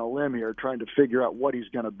out on a limb here trying to figure out what he's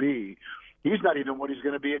going to be. He's not even what he's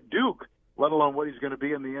going to be at Duke, let alone what he's going to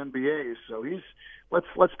be in the NBA. So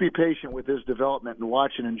let's be patient with his development and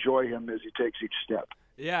watch and enjoy him as he takes each step.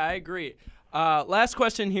 Yeah, I agree. Last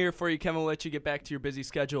question here for you, Kevin. We'll let you get back to your busy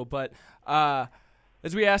schedule. But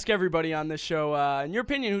as we ask everybody on this show, in your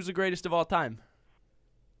opinion, who's the greatest of all time?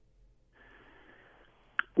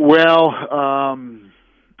 Well,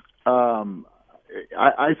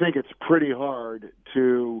 I think it's pretty hard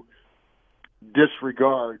to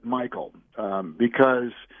disregard Michael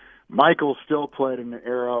because Michael still played in an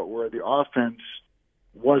era where the offense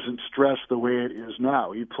wasn't stressed the way it is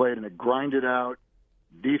now. He played in a grinded-out,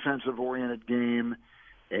 defensive-oriented game,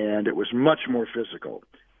 and it was much more physical.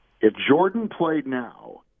 If Jordan played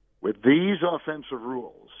now with these offensive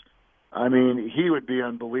rules, I mean, he would be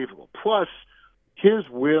unbelievable. Plus, his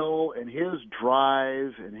will and his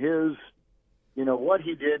drive and his, what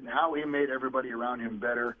he did and how he made everybody around him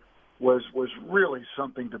better was really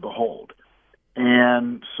something to behold.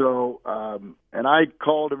 And so, and I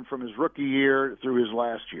called him from his rookie year through his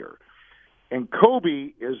last year. And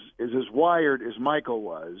Kobe is as wired as Michael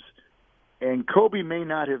was. And Kobe may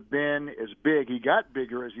not have been as big. He got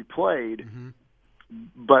bigger as he played. Mm-hmm.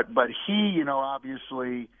 But he,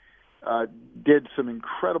 obviously did some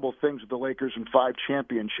incredible things with the Lakers in 5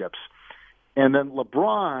 championships. And then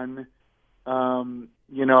LeBron, and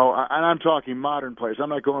I'm talking modern players. I'm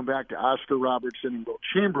not going back to Oscar Robertson and Will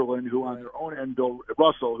Chamberlain, who on their own, and Bill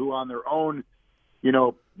Russell, who on their own,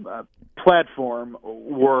 platform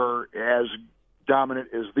were as dominant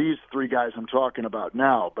as these 3 guys I'm talking about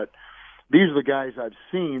now. But these are the guys I've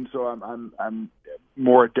seen, so I'm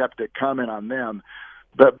more adept at comment on them.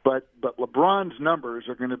 But LeBron's numbers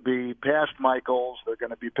are going to be past Michael's. They're going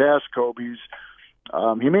to be past Kobe's.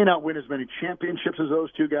 He may not win as many championships as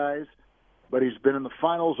those 2 guys, but he's been in the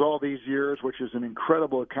finals all these years, which is an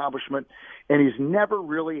incredible accomplishment. And he's never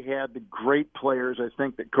really had the great players, I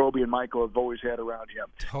think, that Kobe and Michael have always had around him.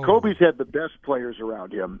 Totally. Kobe's had the best players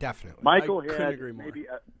around him. Definitely. Michael had maybe,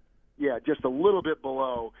 just a little bit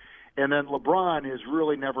below. And then LeBron has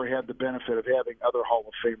really never had the benefit of having other Hall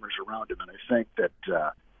of Famers around him. And I think that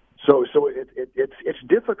so it's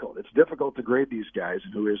difficult. It's difficult to grade these guys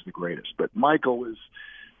and who is the greatest. But Michael was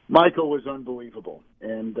unbelievable,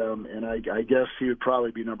 and I guess he would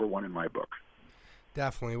probably be number 1 in my book.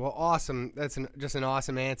 Definitely. Well, awesome. That's just an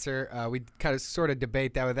awesome answer. We kind of sort of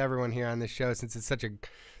debate that with everyone here on this show since it's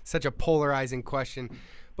such a polarizing question.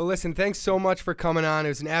 But listen, thanks so much for coming on. It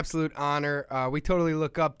was an absolute honor. We totally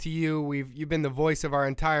look up to you. You've been the voice of our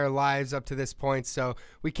entire lives up to this point, so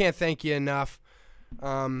we can't thank you enough.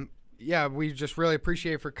 We just really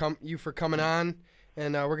appreciate you for coming on.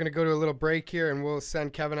 And we're going to go to a little break here, and we'll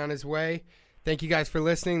send Kevin on his way. Thank you guys for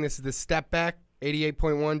listening. This is the Step Back,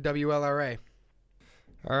 88.1 WLRA.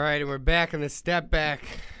 All right, and we're back in the Step Back.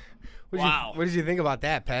 What did you think about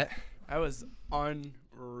that, Pat? That was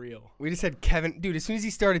unreal. We just had Kevin. Dude, as soon as he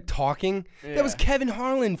started talking, that was Kevin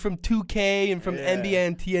Harlan from 2K and from NBA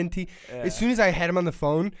and TNT. Yeah. As soon as I had him on the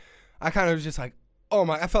phone, I kind of was just like, oh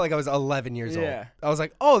my! I felt like I was 11 years old. I was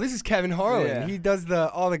like, oh, this is Kevin Harlan. Yeah. He does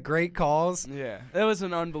all the great calls. Yeah, that was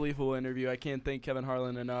an unbelievable interview. I can't thank Kevin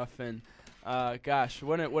Harlan enough. And gosh,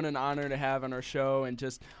 what an honor to have on our show, and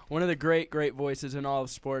just one of the great voices in all of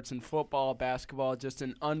sports and football, basketball. Just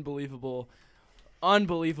an unbelievable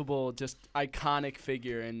unbelievable, just iconic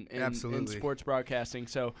figure in Absolutely. sports broadcasting.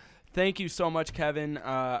 So thank you so much, Kevin.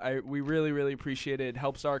 We really, really appreciate it. It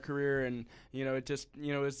helps our career, and it just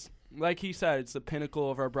it's like he said, it's the pinnacle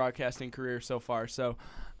of our broadcasting career so far. So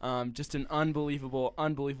just an unbelievable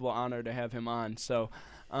honor to have him on. So.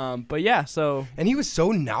 But yeah, so and he was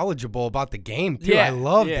so knowledgeable about the game too. Yeah, I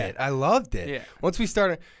loved it. Yeah. Once we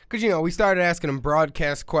started, because we started asking him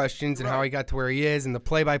broadcast questions and how he got to where he is and the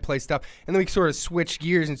play-by-play stuff, and then we sort of switched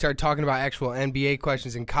gears and started talking about actual NBA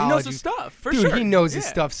questions in college. he knows his stuff for Dude, sure. he knows his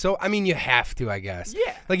stuff. So you have to, I guess.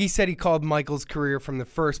 Yeah. Like he said, he called Michael's career from the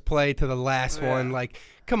first play to the last one. Like,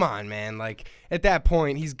 come on, man. Like at that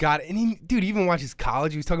point, he's got it. And he even watches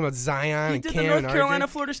college. He was talking about Zion He and did Cam the North and RJ. Carolina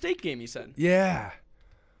Florida State game. He said, Yeah.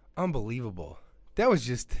 Unbelievable. That was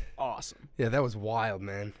just awesome. Yeah, that was wild,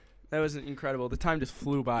 man. That was incredible. The time just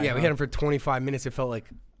flew by. Yeah, we had him for 25 minutes. It felt like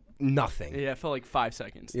nothing. Yeah, it felt like 5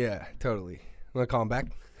 seconds. Yeah, totally. Want to call him back?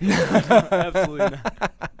 Absolutely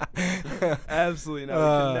not. Absolutely not.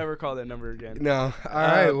 We can never call that number again. No. All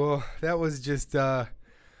right. Well, that was just.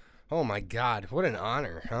 Oh my God! What an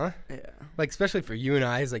honor, huh? Yeah. Like especially for you and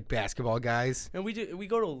I as like basketball guys. And we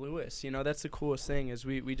go to Lewis. That's the coolest thing is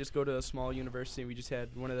we just go to a small university. We just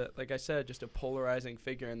had one of the, like I said, just a polarizing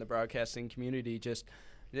figure in the broadcasting community, just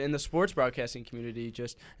in the sports broadcasting community,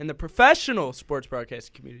 just in the professional sports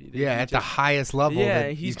broadcasting community. Yeah, at the highest level. Yeah,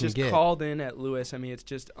 that he's you can just get. called in at Lewis. I mean, it's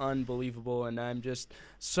just unbelievable, and I'm just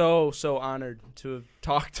so honored to have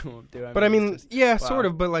talked to him, dude. But I mean, it's just, yeah, wow. sort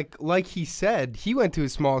of. But like he said, he went to a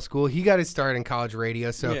small school. He got his start in college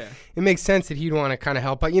radio, so Yeah. it makes sense that he'd want to kind of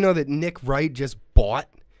help out. You know that Nick Wright just bought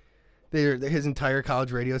his entire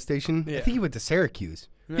college radio station. Yeah. I think he went to Syracuse.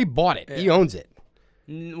 Yeah. He bought it. Yeah. He owns it.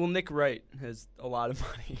 Well, Nick Wright has a lot of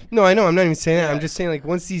money. No, I know. I'm not even saying that. Yeah. I'm just saying like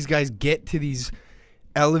once these guys get to these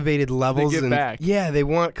elevated levels, get and back. yeah, they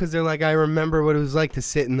want because they're like, I remember what it was like to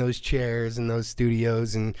sit in those chairs in those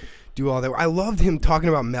studios and do all that. I loved him talking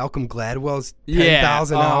about Malcolm Gladwell's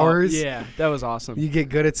 10,000 hours. Yeah, that was awesome. You get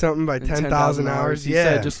good at something by And 10,000 hours. He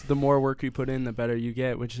Yeah. said just the more work you put in, the better you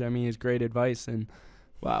get, which I mean is great advice. And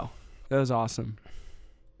wow, that was awesome.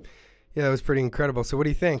 Yeah, that was pretty incredible. So what do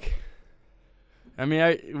you think? I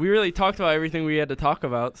mean, we really talked about everything we had to talk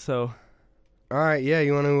about. So All right, yeah,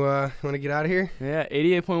 you want to get out of here? yeah,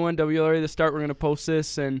 88.1 WLRA. The start. We're gonna post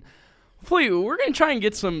this, and hopefully we're gonna try and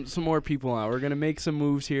get some more people out. We're gonna make some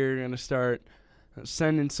moves here. We're gonna start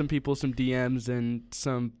sending some people some DMs and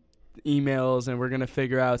some emails, and we're gonna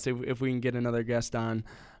figure out if we can get another guest on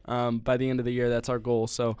by the end of the year. That's our goal.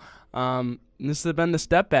 So this has been the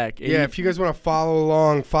Stepback. Yeah, if you guys want to follow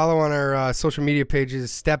along, follow on our social media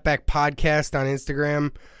pages, Stepback Podcast on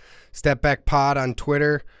Instagram, Stepback Pod on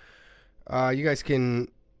Twitter. You guys can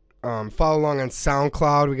follow along on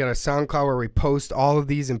SoundCloud. We got a SoundCloud where we post all of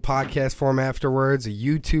these in podcast form afterwards, a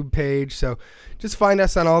YouTube page. So just find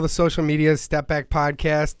us on all the social medias, Stepback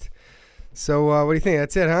Podcast. So what do you think?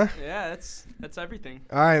 That's it, huh? Yeah, that's everything.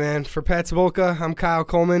 All right, man. For Pat Cibulka, I'm Kyle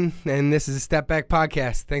Coleman, and this is a Stepback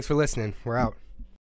Podcast. Thanks for listening. We're out.